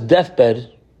on his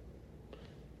deathbed,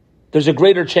 there's a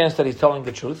greater chance that he's telling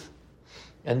the truth.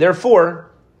 And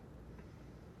therefore,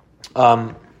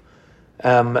 so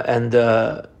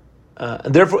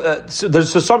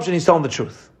there's assumption he's telling the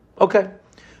truth. Okay.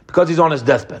 Because he's on his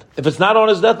deathbed. If it's not on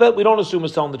his deathbed, we don't assume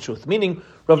he's telling the truth. Meaning,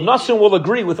 Rav Nassan will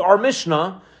agree with our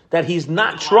Mishnah that he's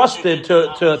not trusted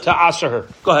to answer her.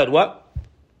 Go ahead, what?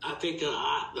 I think the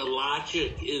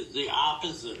logic is the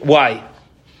opposite. Why?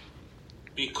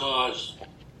 Because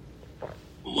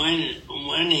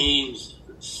when he's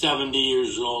 70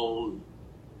 years old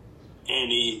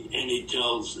and he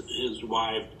tells his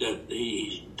wife that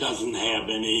he doesn't have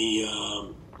any,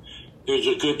 there's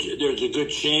a good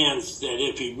chance that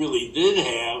if he really did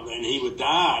have and he would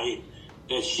die,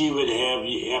 that she would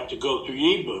have to go through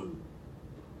Yibum,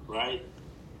 right?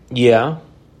 Yeah.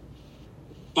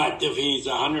 But if he's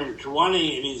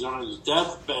 120 and he's on his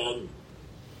deathbed,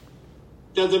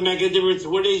 doesn't make a difference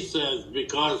what he says,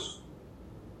 because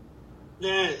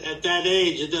at that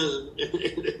age it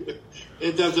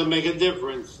doesn't make a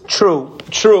difference. True.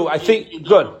 I think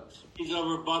good. He's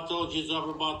over-bottled, she's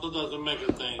over-bottled, doesn't make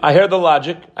a thing. I hear the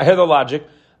logic.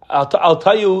 I'll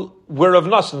tell you where Rav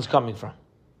Nassan's coming from.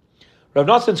 Rav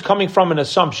Nassan's coming from an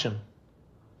assumption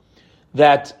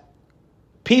that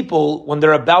people, when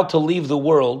they're about to leave the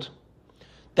world,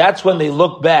 that's when they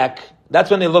look back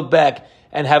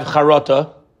and have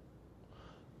charata,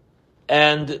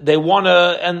 and they want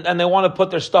to put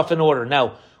their stuff in order.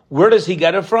 Now, where does he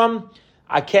get it from?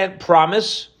 I can't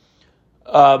promise.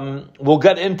 We'll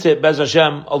get into Bez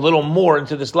Hashem a little more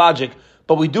into this logic,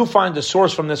 but we do find the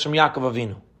source from this from Yaakov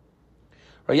Avinu.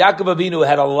 Right? Yaakov Avinu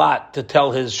had a lot to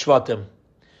tell his shvatim,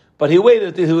 but he waited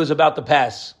until he was about to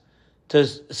pass to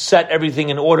set everything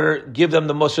in order, give them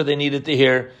the mussar they needed to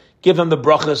hear, give them the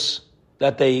brachas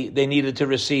that they needed to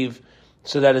receive,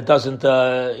 so that it doesn't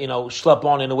schlep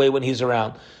on in a way when he's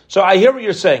around. So I hear what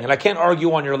you're saying, and I can't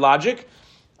argue on your logic.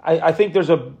 I think there's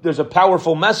a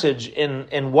powerful message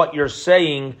in what you're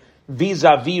saying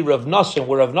vis-a-vis Rav Nassan,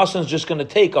 where Rav Nassan's just going to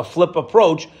take a flip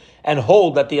approach and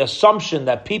hold that the assumption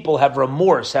that people have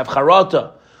remorse, have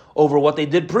charata over what they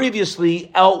did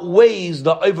previously outweighs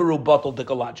the overu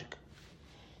batal logic.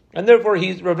 And therefore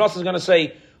Rav Nassan's going to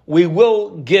say, we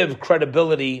will give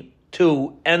credibility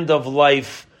to end of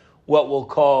life, what we'll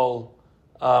call,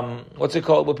 what's it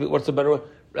called? What's the better word?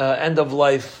 End of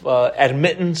life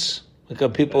admittance,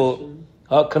 like people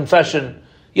confession.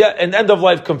 Yeah, an end of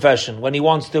life confession when he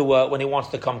wants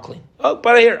to come clean. Oh,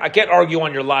 but here I can't argue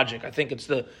on your logic. I think it's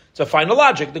a final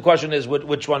logic. The question is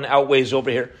which one outweighs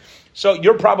over here. So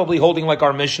you're probably holding like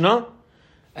our Mishnah,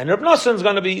 and Reb Nosson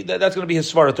that's going to be his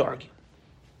svara to argue.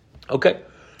 Okay,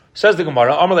 says the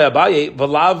Gemara. Amar Abaye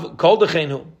v'lav kol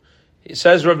dechenu. He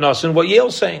says Reb Nosson what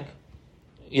Yale's saying.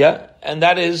 Yeah, and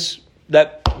that is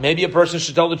that maybe a person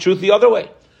should tell the truth the other way.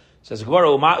 Says the Gemara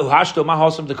uhashto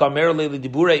mahosam dekamer leili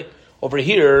dibure. Over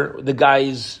here, the guy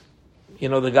is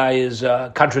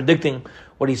contradicting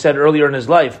what he said earlier in his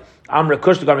life. Amra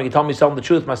Kushtagar, he told me telling the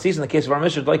truth. Masis, in the case of our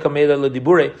Mishnah, like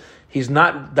Dibure, he's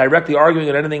not directly arguing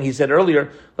at anything he said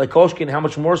earlier. Like Koshkin, how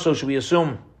much more so should we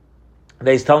assume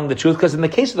that he's telling the truth? Because in the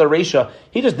case of the Reisha,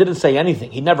 he just didn't say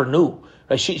anything. He never knew.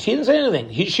 Right? She didn't say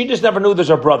anything. She just never knew there's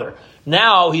a brother.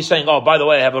 Now he's saying, oh, by the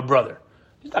way, I have a brother.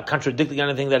 He's not contradicting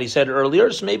anything that he said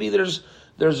earlier. So maybe there's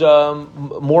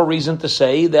more reason to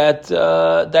say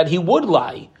that he would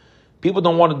lie. People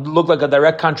don't want to look like a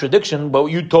direct contradiction, but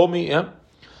you told me, yeah.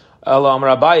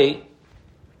 Abaye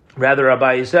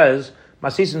says, our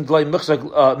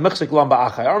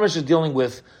Mishnah is dealing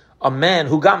with a man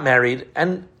who got married,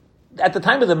 and at the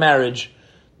time of the marriage,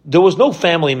 there was no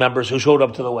family members who showed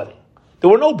up to the wedding. There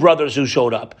were no brothers who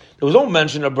showed up. There was no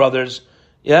mention of brothers.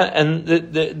 Yeah, and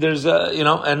there's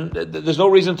no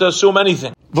reason to assume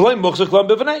anything. And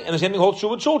the same thing holds true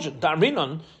with children.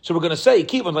 So we're going to say,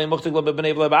 since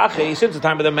the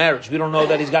time of the marriage, we don't know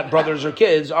that he's got brothers or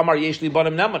kids. Amar Yeshli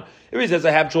Banim Naman. If he says,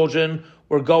 I have children,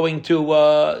 we're going to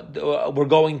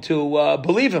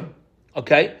believe him.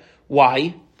 Okay,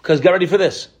 why? Because get ready for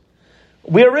this.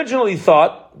 We originally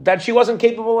thought that she wasn't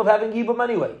capable of having Yibum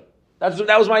anyway. That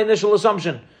was my initial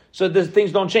assumption. So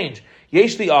things don't change.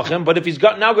 Yeshli Achim, but if he's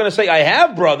now going to say, I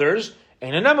have brothers,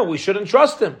 we shouldn't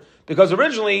trust him. Because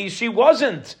originally she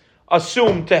wasn't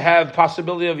assumed to have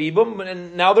possibility of Ibum,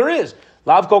 and now there is.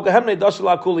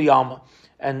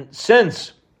 And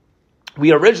since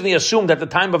we originally assumed at the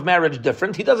time of marriage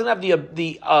different, he doesn't have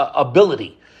the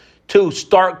ability to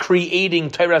start creating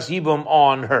Teiras Ibum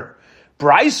on her.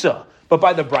 Brisa, but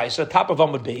by the Brisa, top of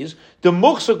Amud Beis, the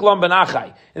Muchsuk Lam Ben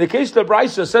Achai. In the case of the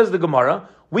Brisa, says the Gemara,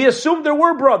 we assumed there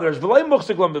were brothers, but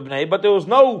there was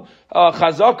no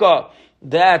chazaka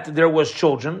that there was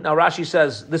children. Now Rashi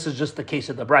says this is just the case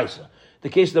of the Brisa. The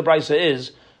case of the Brisa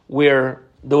is where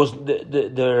there was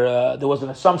an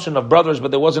assumption of brothers,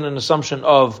 but there wasn't an assumption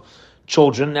of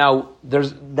children. Now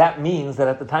that means that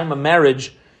at the time of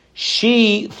marriage,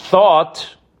 she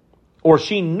thought or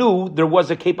she knew there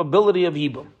was a capability of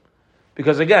Yibum.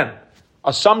 Because again,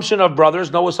 assumption of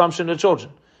brothers, no assumption of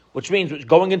children. Which means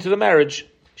going into the marriage,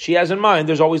 she has in mind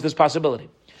there's always this possibility.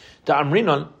 To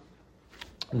Amrinon,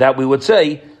 that we would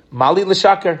say, Mali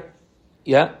l'shaker.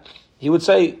 Yeah? He would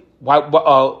say, why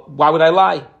would I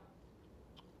lie?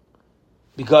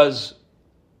 Because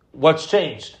what's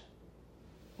changed?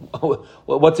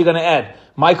 What's he going to add?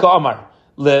 Maika Amar,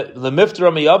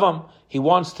 l'miftra miyavam. He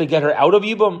wants to get her out of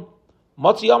Yibum.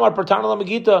 Matzi Amar pertana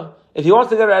l'magita. If he wants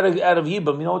to get her out of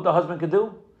Yibum, you know what the husband could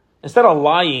do? Instead of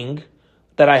lying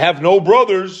that I have no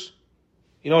brothers,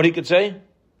 you know what he could say?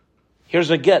 Here's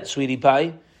a get, sweetie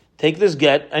pie. Take this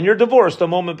get, and you're divorced a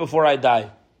moment before I die.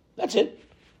 That's it.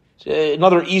 It's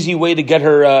another easy way to get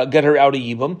her out of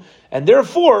Yibum. And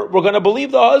therefore, we're going to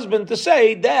believe the husband to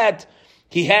say that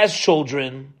he has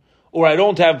children, or I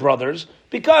don't have brothers,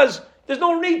 because there's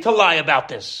no need to lie about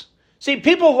this. See,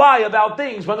 people lie about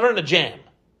things when they're in a jam.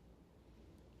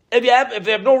 If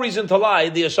they have no reason to lie,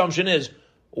 the assumption is,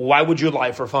 why would you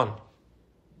lie for fun?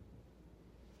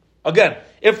 Again,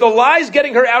 if the lie's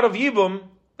getting her out of Yibum,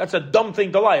 that's a dumb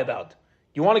thing to lie about.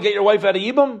 You want to get your wife out of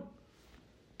Yibum?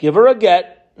 Give her a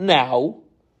get now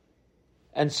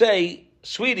and say,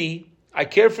 sweetie, I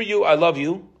care for you, I love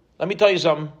you. Let me tell you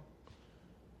something.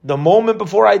 The moment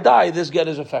before I die, this get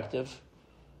is effective.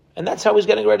 And that's how he's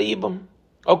getting rid of Yibum.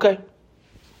 Okay.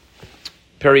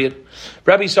 Period.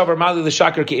 Rabbi Savar Mali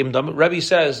L'Shakar Ke'imdam. Rabbi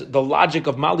says the logic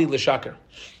of Mali L'Shakar,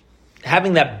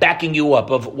 having that backing you up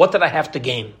of what did I have to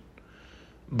gain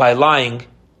by lying,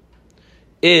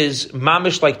 is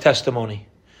mamish like testimony.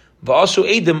 Va'asu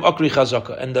edim akri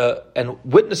chazaka, and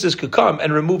witnesses could come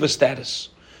and remove a status.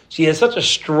 So he has such a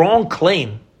strong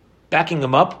claim backing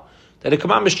him up that it could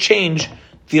mamish change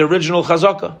the original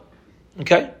chazaka.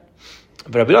 Okay.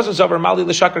 And Rabbi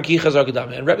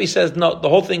says, no, the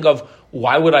whole thing of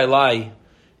why would I lie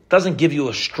doesn't give you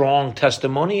a strong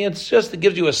testimony. It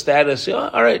gives you a status.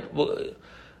 All right, well,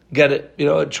 get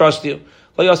it. Trust you.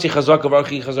 And one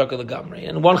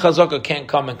chazaka can't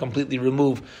come and completely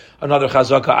remove another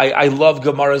chazaka. I love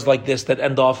Gemaras like this that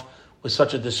end off with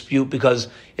such a dispute because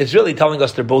it's really telling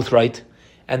us they're both right,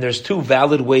 and there's two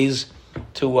valid ways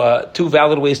to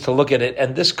look at it,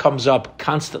 and this comes up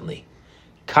constantly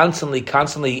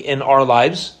in our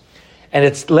lives, and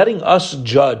it's letting us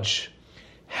judge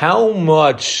how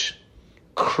much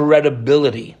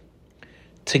credibility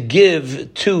to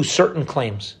give to certain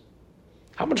claims.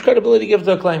 How much credibility to give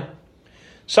to a claim?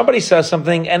 Somebody says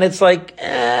something and it's like,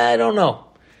 I don't know.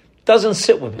 It doesn't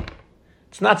sit with me.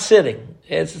 It's not sitting.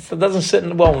 It doesn't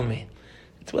sit well with me.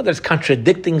 It's whether it's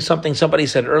contradicting something somebody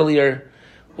said earlier,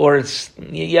 or it's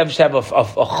you have to have a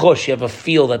chush, you have a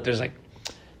feel that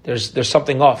there's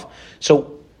something off.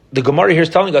 So the Gemara here is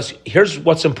telling us, here's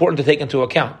what's important to take into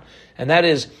account. And that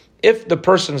is, if the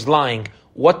person's lying,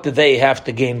 what do they have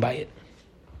to gain by it?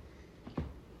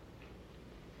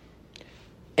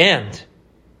 And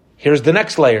here's the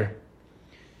next layer.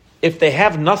 If they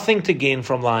have nothing to gain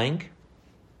from lying,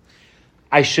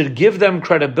 I should give them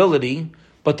credibility,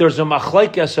 but there's a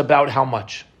machlekes about how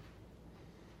much.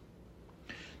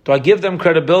 Do I give them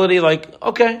credibility like,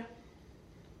 okay,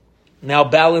 now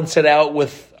balance it out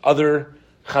with other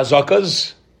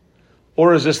chazakas?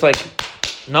 Or is this like,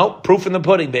 no, proof in the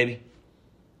pudding, baby.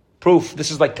 Proof.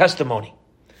 This is like testimony.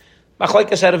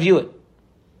 Machlekes how to view it.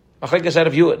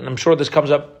 And I'm sure this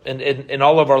comes up in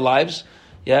all of our lives.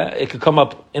 Yeah, it could come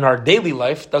up in our daily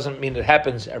life. Doesn't mean it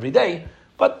happens every day,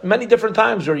 but many different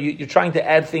times where you're trying to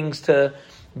add things to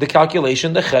the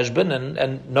calculation, the cheshbon,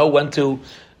 and know when to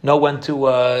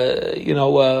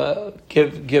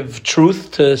give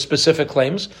truth to specific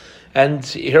claims. And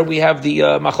here we have the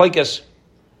machlekes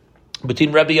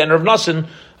between Rebbe and Rav Nosson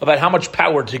about how much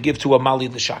power to give to a mali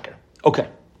l'shaker. Okay,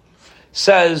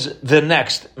 says the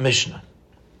next Mishnah.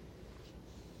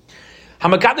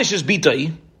 Hamakadosh is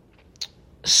bitay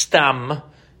stam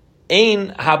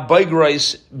ein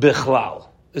habaygrais bichlal.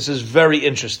 This is very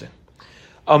interesting.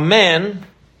 A man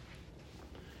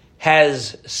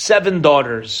has 7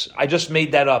 daughters. I just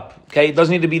made that up. Okay, it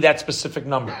doesn't need to be that specific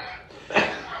number.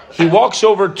 He walks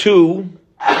over to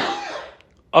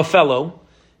a fellow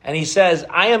and he says,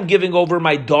 I am giving over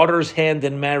my daughter's hand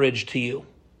in marriage to you.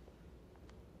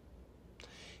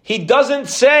 He doesn't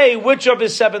say which of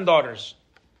his 7 daughters.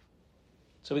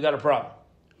 So we got a problem.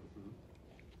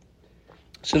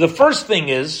 So the first thing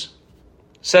is,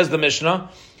 says the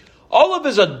Mishnah, all of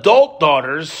his adult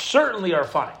daughters certainly are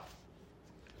fine.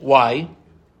 Why?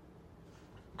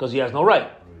 Because he has no right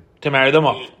to marry them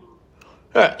off.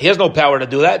 He has no power to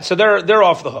do that, so they're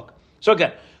off the hook. So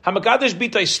again, Hamakadosh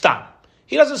bitay stam.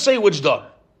 He doesn't say which daughter.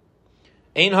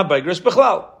 Ein habaygris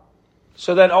bichlal.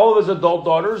 So then all of his adult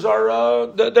daughters are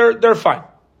they're fine.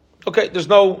 Okay, there's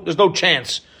no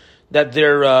chance that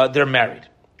they're married.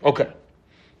 Okay.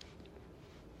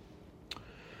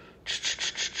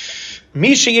 All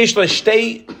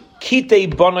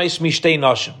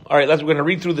right, we're going to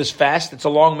read through this fast. It's a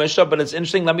long Mishnah, but it's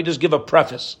interesting. Let me just give a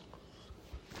preface.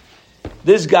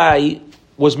 This guy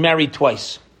was married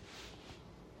twice.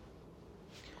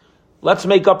 Let's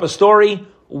make up a story.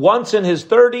 Once in his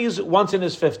 30s, once in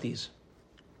his 50s.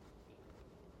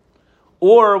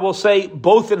 Or we'll say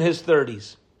both in his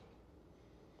 30s.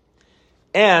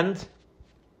 And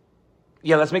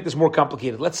let's make this more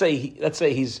complicated. Let's say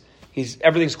he's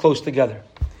everything's close together.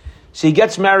 So he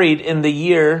gets married in the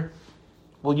year,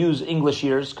 we'll use English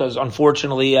years, because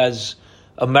unfortunately as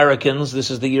Americans,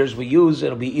 this is the years we use.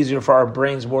 It'll be easier for our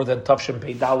brains more than Tafshin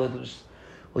Pei Daled.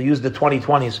 We'll use the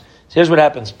 2020s. So here's what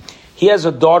happens. He has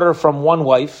a daughter from one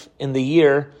wife in the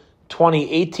year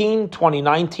 2018,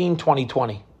 2019,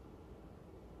 2020.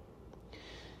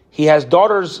 He has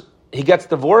daughters, he gets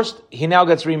divorced, he now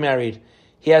gets remarried.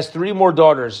 He has 3 more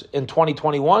daughters in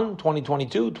 2021,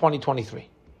 2022, 2023.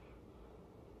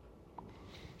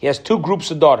 He has 2 groups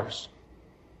of daughters.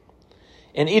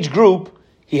 In each group,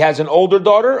 he has an older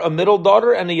daughter, a middle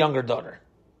daughter, and a younger daughter.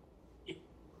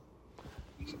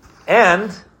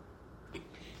 And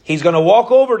he's going to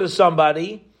walk over to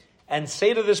somebody and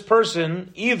say to this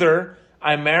person, either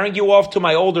I'm marrying you off to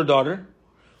my older daughter,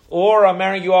 or I'm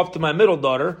marrying you off to my middle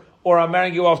daughter, or I'm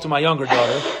marrying you off to my younger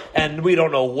daughter, and we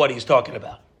don't know what he's talking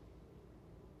about.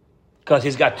 Because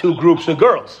he's got 2 groups of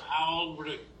girls. How old were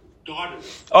the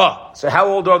daughters? Oh, so how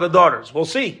old are the daughters? We'll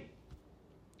see.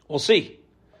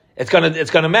 It's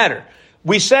gonna matter.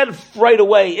 We said right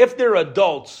away, if they're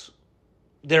adults,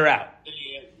 they're out. Then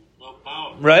he has no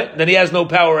power. Right? Then he has no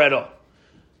power at all.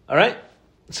 All right?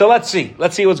 So let's see.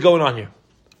 Let's see what's going on here.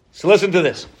 So listen to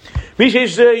this. This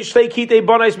guy's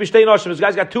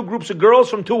got 2 groups of girls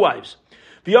from 2 wives.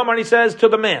 V'yomar, he says to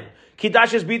the man,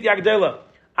 Kidashes beat Yagdela.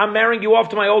 I'm marrying you off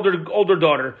to my older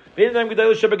daughter. We don't know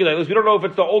if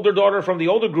it's the older daughter from the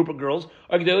older group of girls,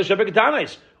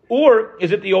 or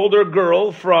is it the older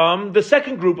girl from the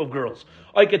second group of girls?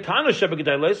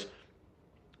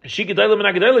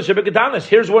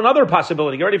 Here's one other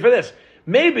possibility. Get ready for this.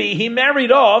 Maybe he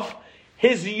married off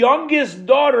his youngest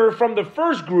daughter from the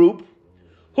first group,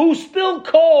 who's still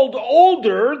called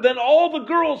older than all the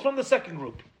girls from the second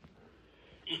group.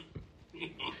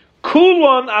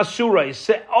 Kulon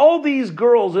Asurais. All these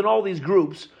girls in all these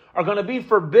groups are going to be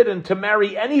forbidden to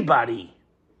marry anybody,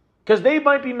 because they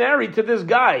might be married to this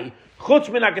guy,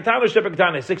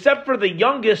 except for the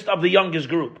youngest of the youngest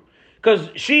group. Because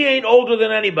she ain't older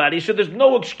than anybody, so there's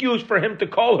no excuse for him to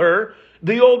call her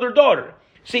the older daughter.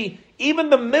 See,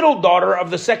 even the middle daughter of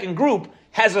the second group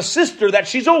has a sister that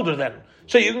she's older than.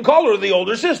 So you can call her the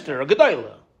older sister, a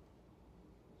Gedayla.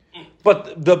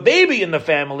 But the baby in the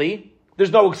family,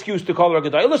 there's no excuse to call her a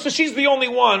Gedayla, so she's the only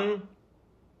one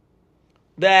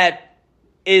that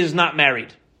is not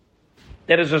married,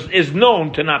 that is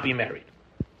known to not be married.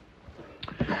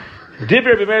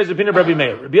 Rabbi Meir is the opinion of Rabbi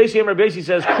Meir. Rabbi Yossi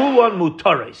says, Kulon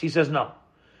mutares. He says, no.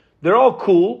 They're all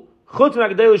cool. Chutz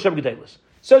ma'gedelis shem gedelis.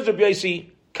 Says Rabbi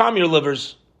Yossi, calm your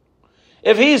livers.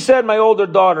 If he said my older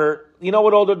daughter, you know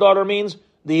what older daughter means?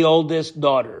 The oldest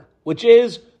daughter, which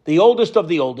is the oldest of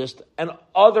the oldest, and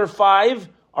other 5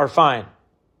 are fine.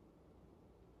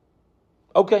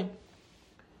 Okay.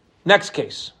 Next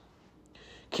case.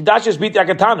 Kidashes beat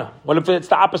Yakatana. What if it's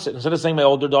the opposite? Instead of saying my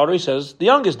older daughter, he says the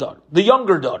youngest daughter, the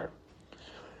younger daughter.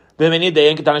 I don't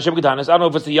know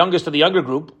if it's the youngest of the younger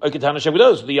group, or the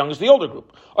youngest of the older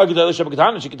group.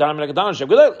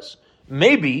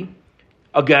 Maybe,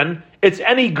 again, it's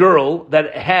any girl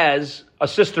that has a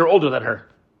sister older than her.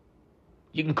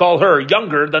 You can call her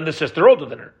younger than the sister older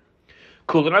than her.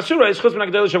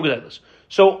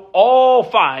 So all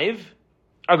 5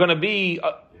 are going to be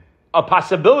a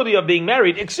possibility of being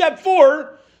married, except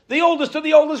for the oldest of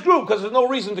the oldest group, because there's no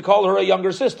reason to call her a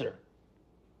younger sister.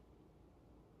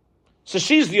 So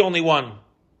she's the only one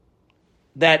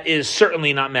that is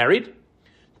certainly not married.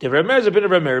 No,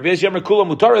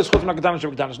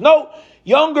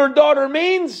 younger daughter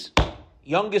means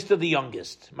youngest of the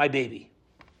youngest, my baby.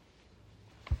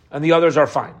 And the others are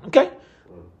fine. Okay?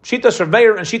 Shitas Rav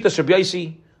Meir and Shitas Rav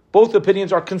Yossi, both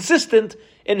opinions are consistent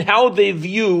in how they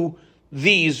view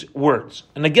these words.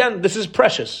 And again, this is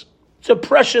precious. It's a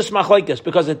precious machlokes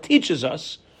because it teaches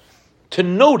us to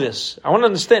notice. I want to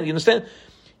understand. You understand?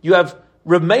 You have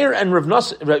Rav Meir and Rav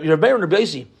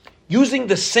Yossi using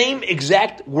the same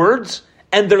exact words,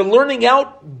 and they're learning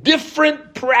out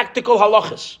different practical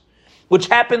halachas, which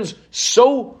happens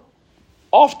so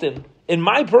often in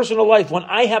my personal life when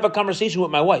I have a conversation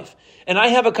with my wife, and I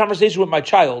have a conversation with my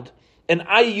child, and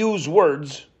I use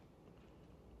words.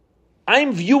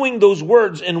 I'm viewing those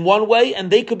words in one way,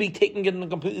 and they could be taking it in a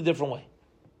completely different way.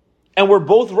 And we're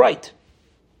both right.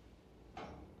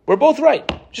 We're both right.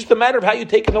 Just a matter of how you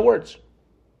take in the words,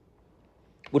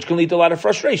 which can lead to a lot of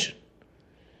frustration.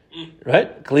 Right?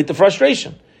 It can lead to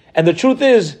frustration. And the truth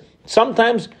is,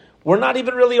 sometimes we're not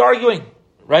even really arguing.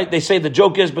 Right? They say the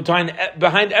joke is behind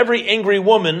every angry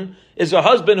woman is a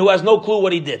husband who has no clue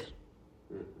what he did.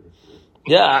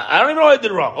 Yeah, I don't even know what I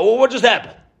did wrong. Oh, what just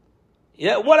happened?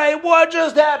 Yeah, what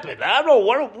just happened? I don't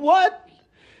know what.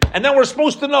 And then we're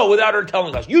supposed to know without her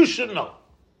telling us. You should know.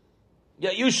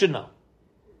 Yeah, you should know.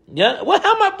 Yeah, well,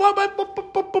 how am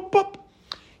I?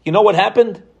 You know what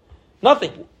happened?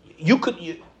 Nothing. You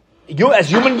as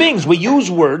human beings, we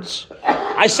use words.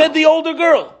 I said the older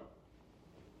girl.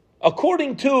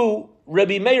 According to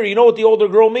Rabbi Meir, you know what the older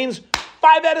girl means?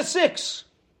 5 out of 6.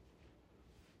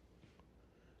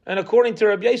 And according to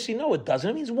Rabbi Yossi, no, it doesn't.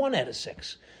 It means 1 out of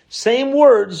 6. Same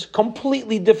words,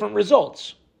 completely different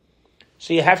results.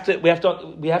 So we have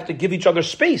to give each other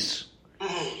space.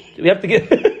 We have to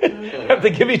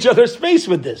give each other space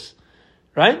with this,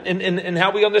 right? In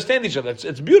how we understand each other.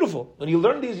 It's beautiful. When you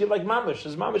learn these, you're like mamish.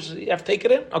 Is mamish? You have to take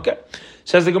it in. Okay.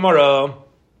 Says the Gemara.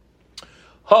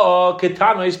 Ha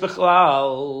ketanis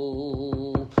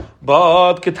bechlal.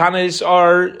 But ketanis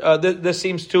are. This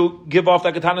seems to give off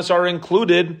that ketanis are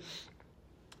included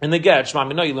in the get. Shema,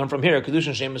 no, you learn from here.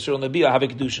 Kedushin shem mesur on the bia have a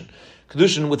kedushin.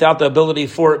 Kedushin without the ability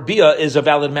for bia is a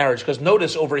valid marriage. Because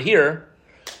notice over here,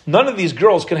 none of these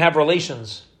girls can have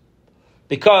relations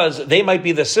because they might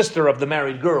be the sister of the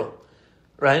married girl,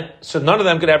 right? So none of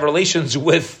them could have relations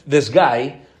with this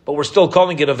guy, but we're still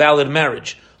calling it a valid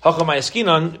marriage. This is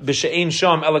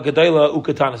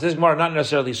not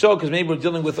necessarily so, because maybe we're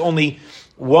dealing with only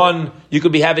one. You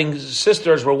could be having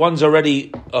sisters where one's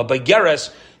already a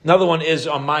begeres, another one is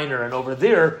a minor, and over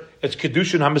there it's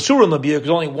Kedushin HaMesurin Labia, because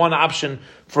only one option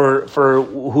for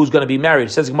who's going to be married.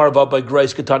 It says Gemara by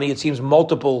Grace Katani, it seems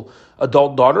multiple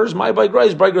adult daughters. My by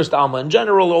Grace Alma. In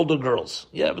general, older girls.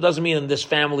 Yeah, but it doesn't mean in this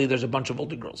family there's a bunch of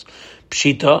older girls.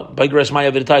 Pshita, by Grace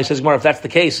Maya Viditai, says Gemara, if that's the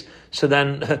case, so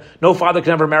then no father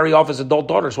can ever marry off his adult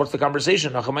daughters. What's the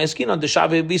conversation? The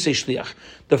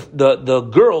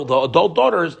girl, the adult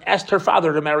daughter, asked her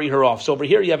father to marry her off. So over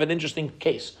here you have an interesting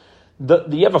case.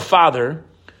 You have a father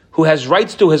who has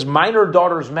rights to his minor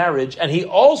daughter's marriage, and he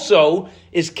also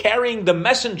is carrying the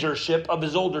messengership of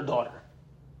his older daughter.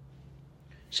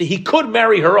 See, he could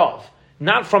marry her off,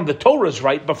 not from the Torah's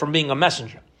right, but from being a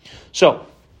messenger. So,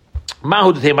 I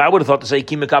would have thought to say,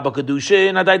 when the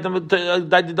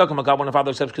father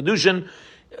accepts Kedushin,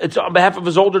 it's on behalf of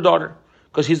his older daughter,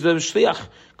 because he's the shliach.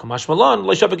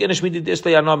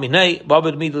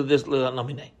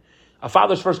 A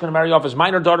father's first going to marry off his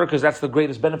minor daughter, because that's the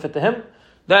greatest benefit to him,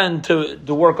 then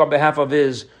to work on behalf of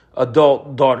his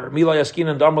adult daughter. Says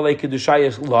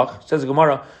the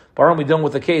Gemara, aren't we done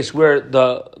with the case where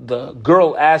the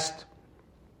girl asked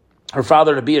her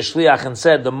father to be a shliach and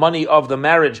said the money of the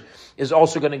marriage is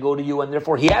also going to go to you, and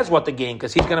therefore he has what to gain,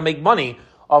 because he's going to make money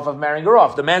off of marrying her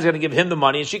off. The man's going to give him the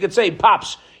money, and she could say,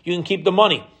 Pops, you can keep the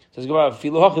money. Says Gemara,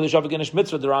 very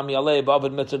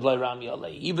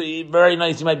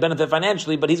nice, he might benefit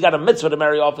financially, but he's got a mitzvah to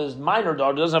marry off his minor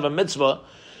daughter. He doesn't have a mitzvah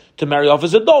to marry off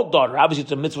his adult daughter. Obviously,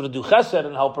 it's a mitzvah to do chesed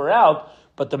and help her out,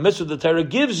 but the mitzvah the Torah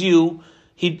gives you,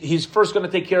 he's first going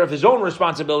to take care of his own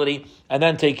responsibility and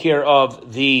then take care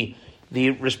of the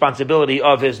responsibility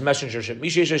of his messengership.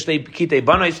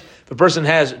 If a person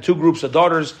has two groups of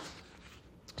daughters,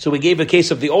 so we gave a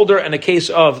case of the older and a case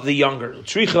of the younger.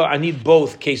 Tricha, I need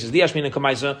both cases. The Ashmin and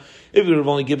Kamaisa, if we would have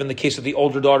only given the case of the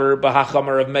older daughter,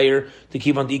 Bahachamar of Meir, to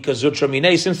Kivan Dika Zutra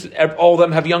Mine, since all of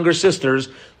them have younger sisters,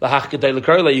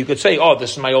 you could say, oh,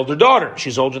 this is my older daughter.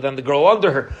 She's older than the girl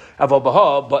under her.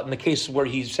 But in the case where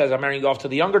he says, I'm marrying off to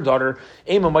the younger daughter,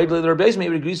 maybe it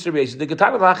agrees to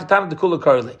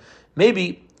the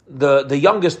maybe the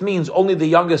youngest means only the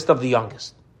youngest of the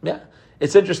youngest. Yeah,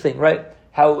 it's interesting, right?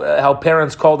 How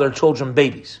parents call their children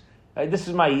babies. Right? This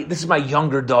is my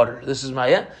younger daughter. This is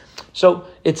my So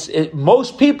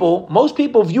most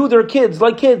people view their kids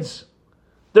like kids.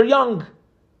 They're young,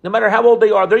 no matter how old they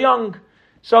are. They're young.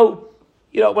 So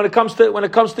when it comes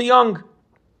to young,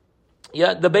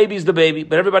 yeah, the baby's the baby,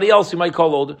 but everybody else you might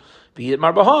call older. Be it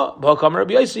marbaha,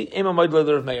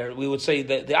 we would say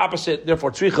the opposite.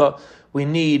 Therefore, tricha. We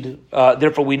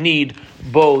need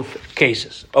both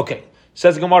cases. Okay.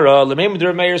 Says the Gemara, you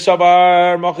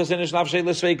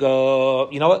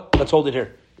know what? Let's hold it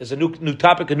here. There's a new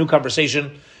topic, a new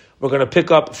conversation. We're going to pick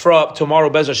up from tomorrow,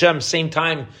 Bez Hashem, same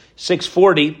time,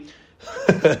 6:40.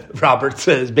 Robert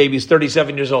says, baby's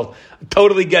 37 years old.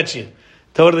 Totally get you.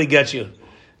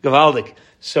 Gavaldik.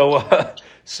 So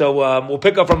we'll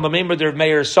pick up from the Lamem der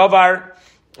Meir Savar.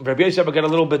 Rabbi Yosef will get a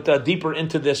little bit deeper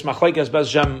into this. Machlekes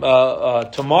Bez Hashem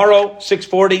tomorrow,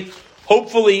 6:40.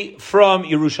 Hopefully from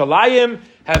Yerushalayim.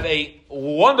 Have a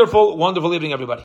wonderful, wonderful evening, everybody.